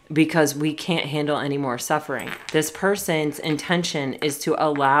ourselves because we can't handle any more suffering. This person's intention is to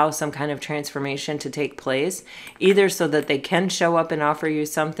allow some kind of transformation to take place, either so that they can show up and offer you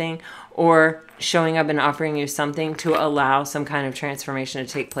something, or showing up and offering you something to allow some kind of transformation to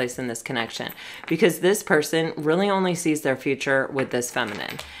take place in this connection. Because this person really only sees their future with this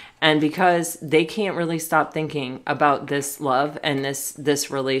feminine. And because they can't really stop thinking about this love and this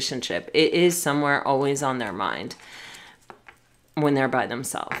relationship, it is somewhere always on their mind when they're by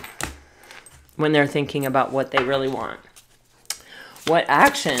themselves, when they're thinking about what they really want. What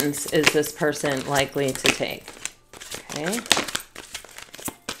actions is this person likely to take? Okay.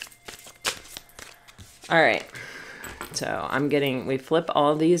 All right. So we flip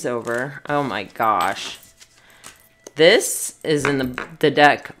all these over. Oh my gosh. This is in the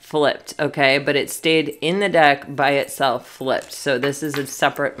deck flipped, okay? But it stayed in the deck by itself flipped. So this is a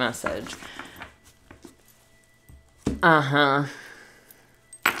separate message.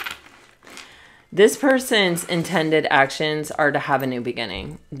 This person's intended actions are to have a new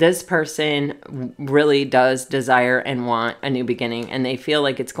beginning. This person really does desire and want a new beginning, and they feel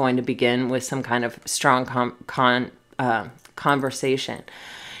like it's going to begin with some kind of strong conversation.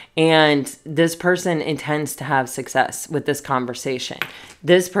 And this person intends to have success with this conversation.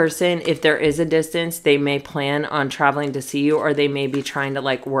 This person, if there is a distance, they may plan on traveling to see you, or they may be trying to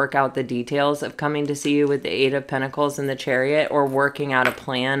like work out the details of coming to see you with the Eight of Pentacles and the Chariot, or working out a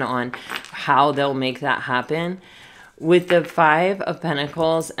plan on how they'll make that happen. With the Five of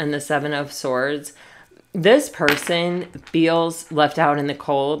Pentacles and the Seven of Swords, this person feels left out in the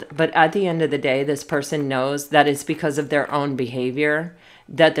cold, but at the end of the day, this person knows that it's because of their own behavior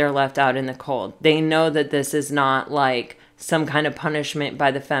that they're left out in the cold. They know that this is not like some kind of punishment by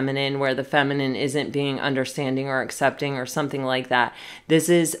the feminine, where the feminine isn't being understanding or accepting or something like that. This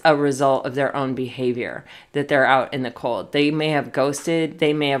is a result of their own behavior, that they're out in the cold. They may have ghosted.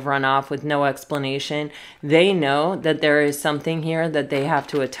 They may have run off with no explanation. They know that there is something here that they have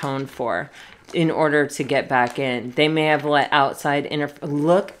to atone for in order to get back in. They may have let outside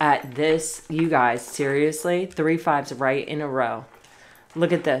look at this, you guys, seriously, 3 5s right in a row.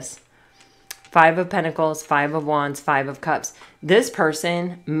 Look at this. 5 of Pentacles, 5 of Wands, 5 of Cups. This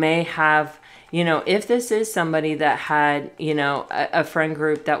person may have, you know, if this is somebody that had, you know, a friend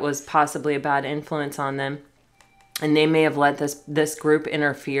group that was possibly a bad influence on them, and they may have let this group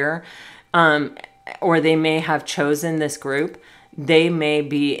interfere, or they may have chosen this group, they may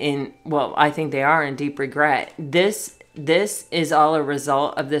be in, well, I think they are in deep regret. This is all a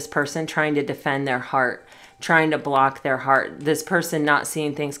result of this person trying to defend their heart, trying to block their heart. This person not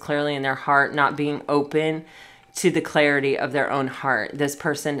seeing things clearly in their heart, not being open to the clarity of their own heart. This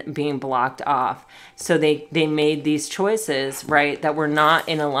person being blocked off. So they made these choices, right, that were not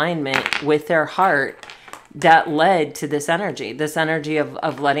in alignment with their heart, that led to this energy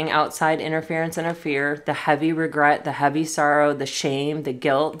of letting outside interference interfere, the heavy regret, the heavy sorrow, the shame, the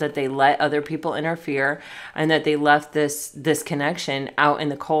guilt that they let other people interfere, and that they left this connection out in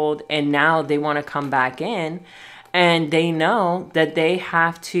the cold. And now they want to come back in, and they know that they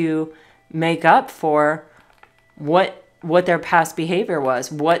have to make up for what their past behavior was,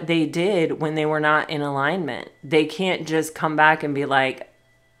 what they did when they were not in alignment. They can't just come back and be like,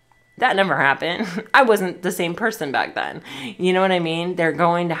 that never happened. I wasn't the same person back then. You know what I mean? They're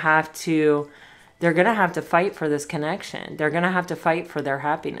going to have to fight for this connection. They're going to have to fight for their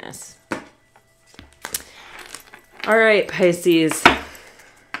happiness. All right, Pisces.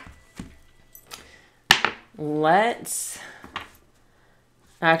 Let's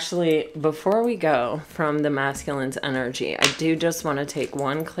actually, before we go from the masculine's energy, I do just want to take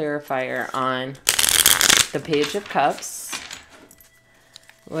one clarifier on the Page of Cups.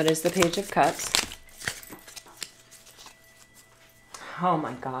 What is the Page of Cups? Oh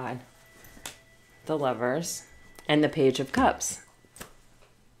my God. The Lovers and the Page of Cups.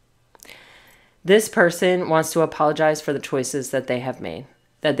 This person wants to apologize for the choices that they have made.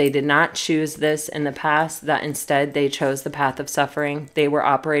 That they did not choose this in the past, that instead they chose the path of suffering. They were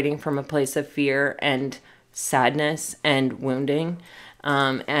operating from a place of fear and sadness and wounding.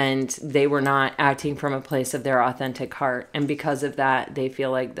 And they were not acting from a place of their authentic heart. And because of that, they feel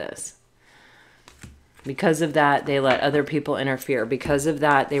like this. Because of that, they let other people interfere. Because of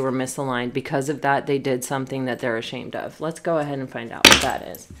that, they were misaligned. Because of that, they did something that they're ashamed of. Let's go ahead and find out what that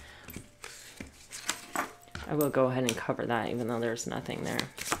is. I will go ahead and cover that, even though there's nothing there.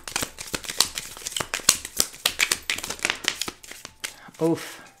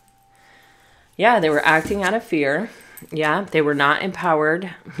 Oof. Yeah, they were acting out of fear. Yeah, they were not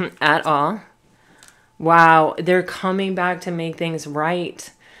empowered at all. Wow, they're coming back to make things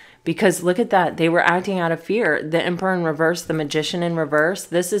right. Because look at that. They were acting out of fear. The Emperor in reverse, the Magician in reverse.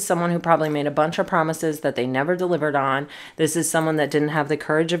 This is someone who probably made a bunch of promises that they never delivered on. This is someone that didn't have the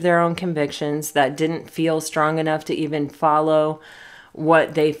courage of their own convictions, that didn't feel strong enough to even follow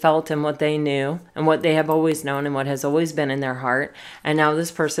what they felt and what they knew and what they have always known and what has always been in their heart. And now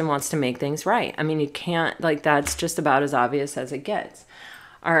this person wants to make things right. I mean, you can't, like, that's just about as obvious as it gets.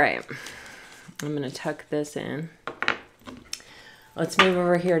 All right. I'm going to tuck this in. Let's move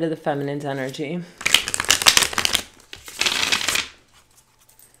over here to the feminine's energy.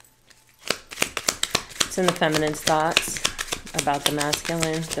 It's in the feminine's thoughts about the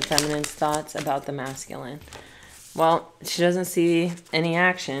masculine, the feminine's thoughts about the masculine. Well, she doesn't see any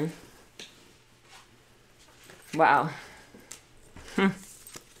action. Wow.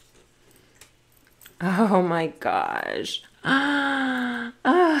 Oh my gosh.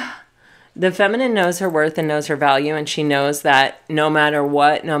 The feminine knows her worth and knows her value, and she knows that no matter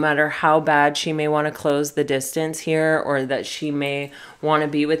what, no matter how bad she may want to close the distance here, or that she may want to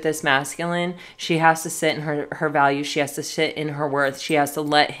be with this masculine, she has to sit in her value. She has to sit in her worth. She has to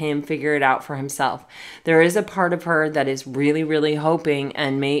let him figure it out for himself. There is a part of her that is really, really hoping,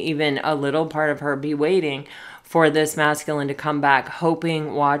 and may even a little part of her be waiting for this masculine to come back,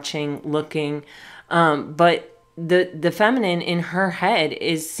 hoping, watching, looking. But the feminine in her head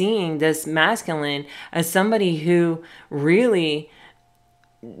is seeing this masculine as somebody who really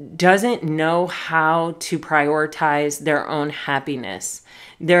doesn't know how to prioritize their own happiness.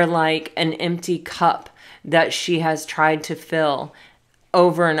 They're like an empty cup that she has tried to fill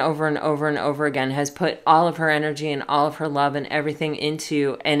over and over and over and over again, has put all of her energy and all of her love and everything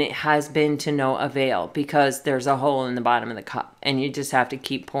into, and it has been to no avail because there's a hole in the bottom of the cup and you just have to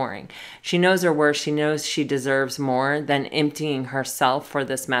keep pouring. She knows her worth. She knows she deserves more than emptying herself for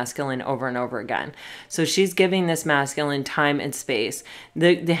this masculine over and over again. So she's giving this masculine time and space.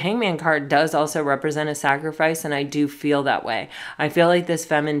 The Hangman card does also represent a sacrifice, and I do feel that way. I feel like this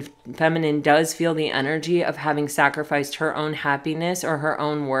feminine does feel the energy of having sacrificed her own happiness or her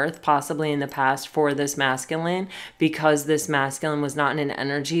own worth, possibly in the past, for this masculine, because this masculine was not in an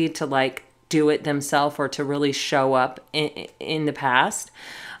energy to like do it themselves or to really show up in the past.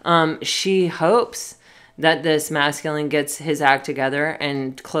 She hopes that this masculine gets his act together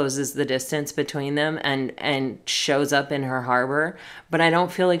and closes the distance between them and shows up in her harbor. But I don't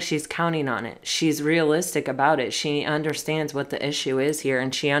feel like she's counting on it. She's realistic about it. She understands what the issue is here,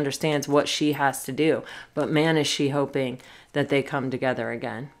 and she understands what she has to do. But man, is she hoping that they come together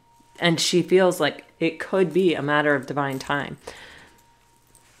again. And she feels like it could be a matter of divine time.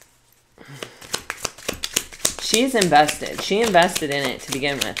 She's invested. She invested in it to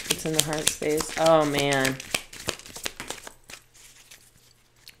begin with. It's in the heart space. Oh, man.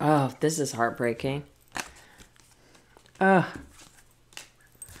 Oh, this is heartbreaking. Oh.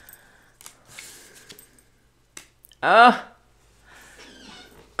 Oh.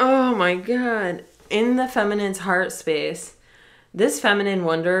 Oh, my God. In the feminine's heart space, this feminine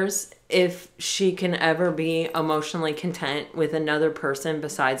wonders if she can ever be emotionally content with another person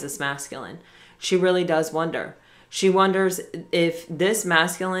besides this masculine. She really does wonder. She wonders if this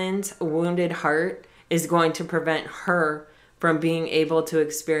masculine's wounded heart is going to prevent her from being able to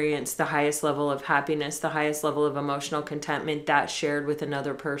experience the highest level of happiness, the highest level of emotional contentment that's shared with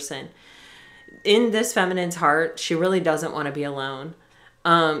another person. In this feminine's heart, she really doesn't want to be alone.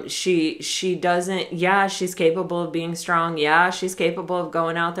 She doesn't, yeah, she's capable of being strong. Yeah, she's capable of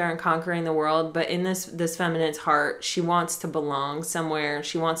going out there and conquering the world. But in this feminine's heart, she wants to belong somewhere.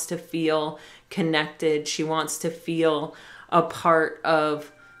 She wants to feel connected. She wants to feel a part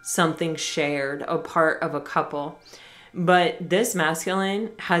of something shared, a part of a couple. But this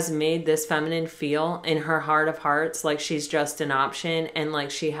masculine has made this feminine feel in her heart of hearts like she's just an option and like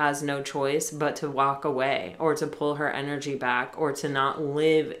she has no choice but to walk away or to pull her energy back or to not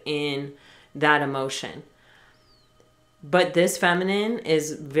live in that emotion. But this feminine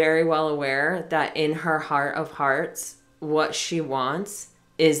is very well aware that in her heart of hearts, what she wants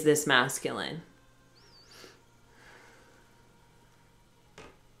is this masculine.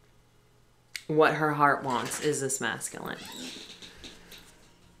 What her heart wants is this masculine.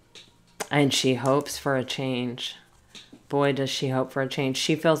 And she hopes for a change. Boy, does she hope for a change.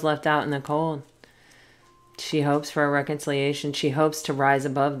 She feels left out in the cold. She hopes for a reconciliation. She hopes to rise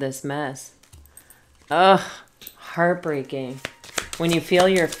above this mess. Ugh, heartbreaking. When you feel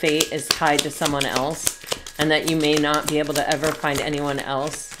your fate is tied to someone else and that you may not be able to ever find anyone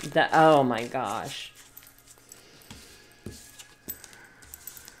else, that, oh my gosh.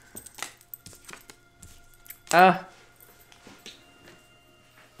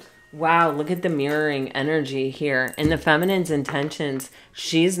 Wow, look at the mirroring energy here. In the feminine's intentions,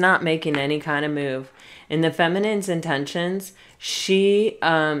 she's not making any kind of move. In the feminine's intentions,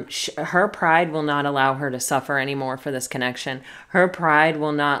 her pride will not allow her to suffer anymore for this connection. Her pride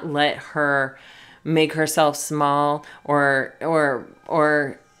will not let her make herself small or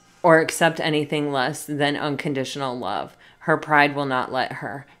accept anything less than unconditional love. Her pride will not let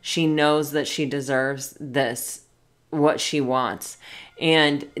her. She knows that she deserves this, what she wants.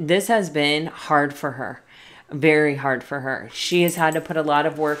 And this has been hard for her. Very hard for her. She has had to put a lot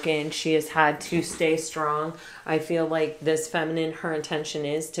of work in. She has had to stay strong. I feel like this feminine, her intention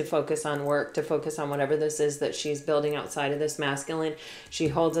is to focus on work, to focus on whatever this is that she's building outside of this masculine. She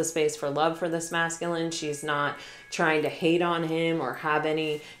holds a space for love for this masculine. She's not trying to hate on him or have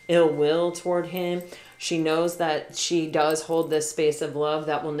any ill will toward him. She knows that she does hold this space of love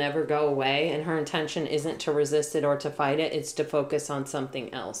that will never go away. And her intention isn't to resist it or to fight it. It's to focus on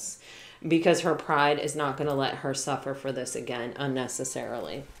something else. because her pride is not going to let her suffer for this again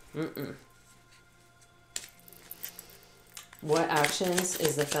unnecessarily. What actions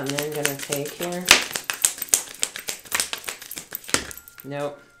is the feminine going to take here?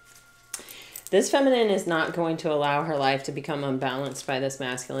 Nope. This feminine is not going to allow her life to become unbalanced by this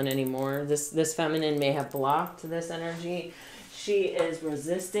masculine anymore. This feminine may have blocked this energy. She is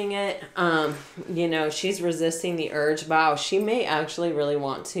resisting it. You know, she's resisting the urge. Wow, she may actually really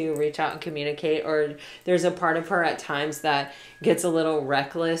want to reach out and communicate, or there's a part of her at times that gets a little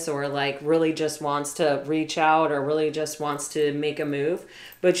reckless, or like really just wants to reach out, or really just wants to make a move.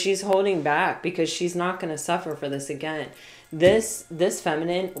 But she's holding back because she's not going to suffer for this again. This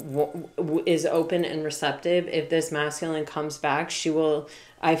feminine is open and receptive. If this masculine comes back, she will,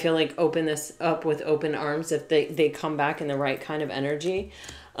 I feel like, open this up with open arms if they come back in the right kind of energy.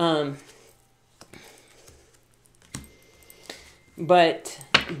 But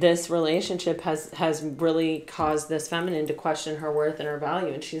this relationship has really caused this feminine to question her worth and her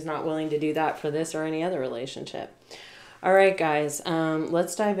value, and she's not willing to do that for this or any other relationship. All right, guys,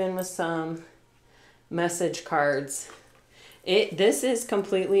 let's dive in with some message cards. This is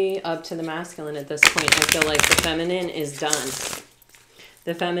completely up to the masculine at this point. I feel like the feminine is done.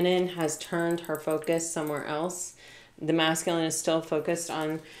 The feminine has turned her focus somewhere else. The masculine is still focused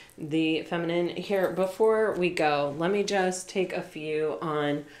on the feminine. Here, before we go, let me just take a few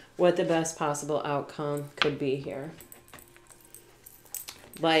on what the best possible outcome could be here.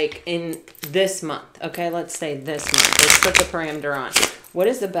 Like in this month, okay? Let's say this month. Let's put the parameter on. What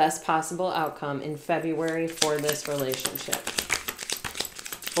is the best possible outcome in February for this relationship?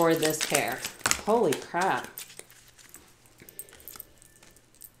 For this pair? Holy crap.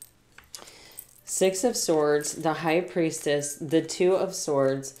 Six of Swords, the High Priestess, the Two of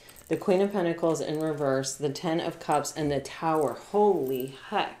Swords, the Queen of Pentacles in reverse, the Ten of Cups, and the Tower. Holy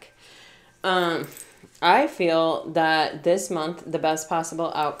heck. I feel that this month, the best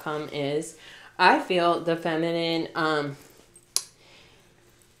possible outcome is, I feel the feminine,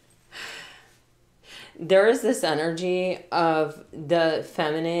 there is this energy of the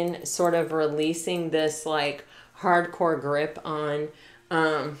feminine sort of releasing this like hardcore grip on,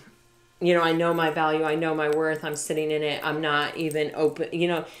 you know, I know my value, I know my worth, I'm sitting in it, I'm not even open, you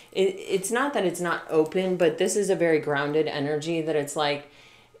know, it's not that it's not open, but this is a very grounded energy that it's like,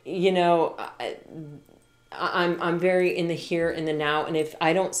 you know, I'm very in the here and the now, and if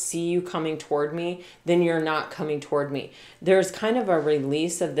I don't see you coming toward me, then you're not coming toward me. There's kind of a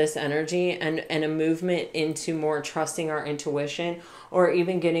release of this energy and a movement into more trusting our intuition, or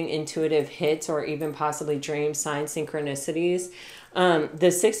even getting intuitive hits, or even possibly dream signs, synchronicities.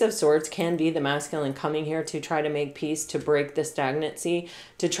 The Six of Swords can be the masculine coming here to try to make peace, to break the stagnancy,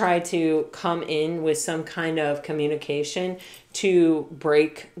 to try to come in with some kind of communication to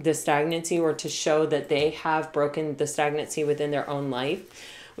break the stagnancy, or to show that they have broken the stagnancy within their own life.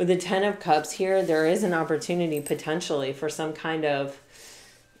 With the Ten of Cups here, there is an opportunity potentially for some kind of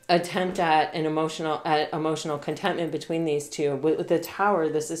attempt at an emotional contentment between these two. With the Tower,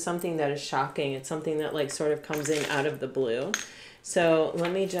 this is something that is shocking. It's something that like sort of comes in out of the blue. So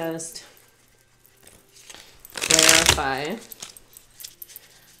let me just clarify.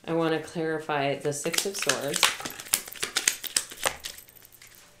 I want to clarify the Six of Swords.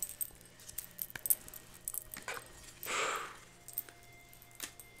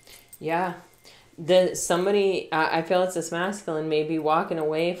 Yeah. Somebody, I feel it's this masculine, may be walking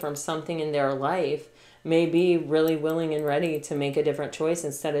away from something in their life, may be really willing and ready to make a different choice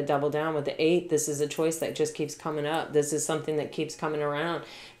instead of double down. With the 8, this is a choice that just keeps coming up. This is something that keeps coming around.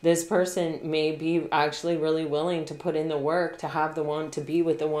 This person may be actually really willing to put in the work to have the one, to be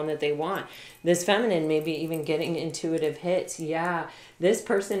with the one that they want. This feminine may be even getting intuitive hits. Yeah, this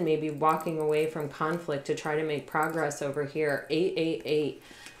person may be walking away from conflict to try to make progress over here. 888.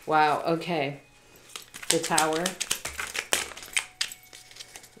 Wow, okay. The Tower.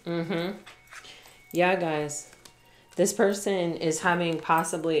 Yeah, guys. This person is having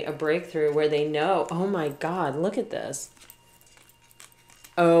possibly a breakthrough where they know, oh my God, look at this.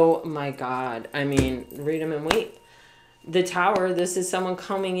 Oh my God. I mean, read them and weep. The Tower, this is someone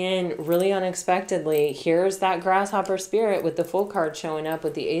coming in really unexpectedly. Here's that grasshopper spirit with the Fool card showing up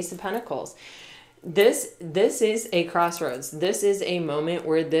with the Ace of Pentacles. This is a crossroads. This is a moment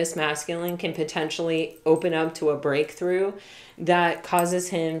where this masculine can potentially open up to a breakthrough that causes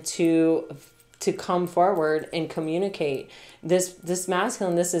him to come forward and communicate. This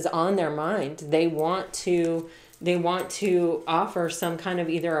masculine, this is on their mind. They want to They want to offer some kind of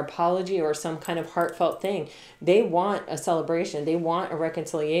either apology or some kind of heartfelt thing. They want a celebration. They want a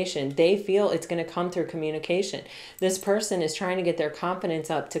reconciliation. They feel it's going to come through communication. This person is trying to get their confidence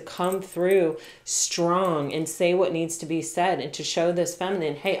up to come through strong and say what needs to be said, and to show this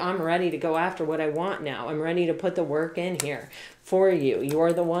feminine, hey, I'm ready to go after what I want now. I'm ready to put the work in here for you.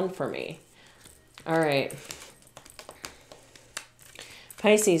 You're the one for me. All right.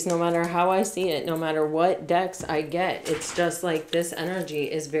 Pisces, no matter how I see it, no matter what decks I get, it's just like this energy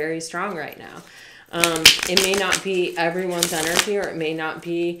is very strong right now. It may not be everyone's energy, or it may not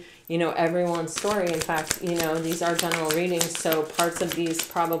be, you know, everyone's story. In fact, you know, these are general readings, so parts of these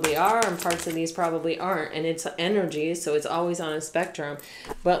probably are and parts of these probably aren't. And it's energy, so it's always on a spectrum.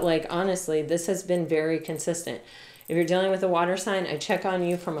 But like, honestly, this has been very consistent. If you're dealing with a water sign, I check on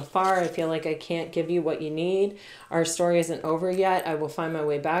you from afar. I feel like I can't give you what you need. Our story isn't over yet. I will find my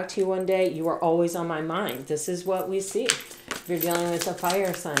way back to you one day. You are always on my mind. This is what we see. If you're dealing with a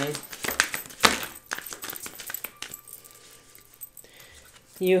fire sign,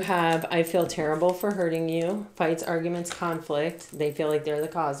 you have, I feel terrible for hurting you. Fights, arguments, conflict. They feel like they're the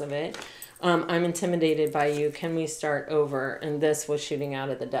cause of it. I'm intimidated by you. Can we start over? And this was shooting out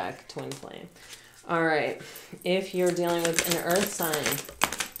of the deck, twin flame. All right, if you're dealing with an earth sign,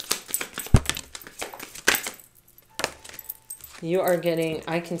 you are getting,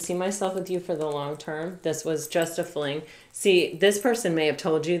 I can see myself with you for the long term. This was just a fling. See, this person may have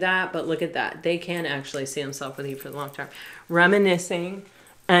told you that, but look at that. They can actually see themselves with you for the long term. Reminiscing,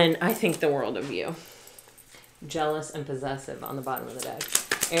 and I think the world of you. Jealous and possessive on the bottom of the deck.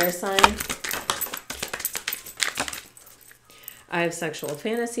 Air sign. I have sexual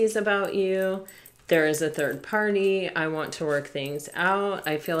fantasies about you. There is a third party. I want to work things out.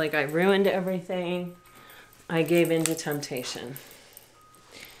 I feel like I ruined everything. I gave in to temptation.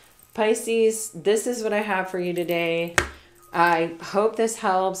 Pisces, this is what I have for you today. I hope this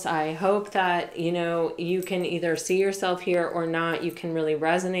helps. I hope that, you know, you can either see yourself here or not. You can really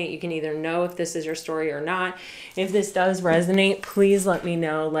resonate. You can either know if this is your story or not. If this does resonate, please let me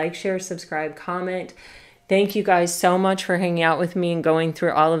know. Like, share, subscribe, comment. Thank you guys so much for hanging out with me and going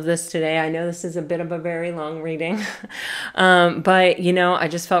through all of this today. I know this is a bit of a very long reading, but, you know, I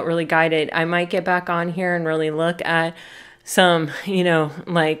just felt really guided. I might get back on here and really look at some, you know,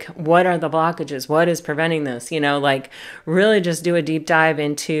 like, what are the blockages? What is preventing this? You know, like, really just do a deep dive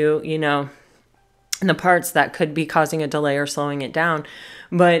into, you know, the parts that could be causing a delay or slowing it down.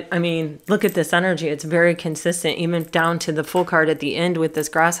 But, I mean, look at this energy. It's very consistent, even down to the full card at the end with this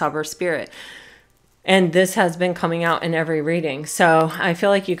grasshopper spirit. And this has been coming out in every reading. So I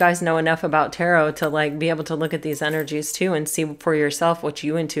feel like you guys know enough about tarot to like be able to look at these energies too and see for yourself what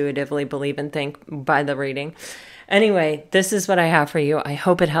you intuitively believe and think by the reading. Anyway, this is what I have for you. I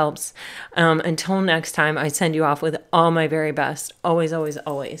hope it helps. Until next time, I send you off with all my very best. Always, always,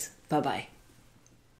 always. Bye-bye.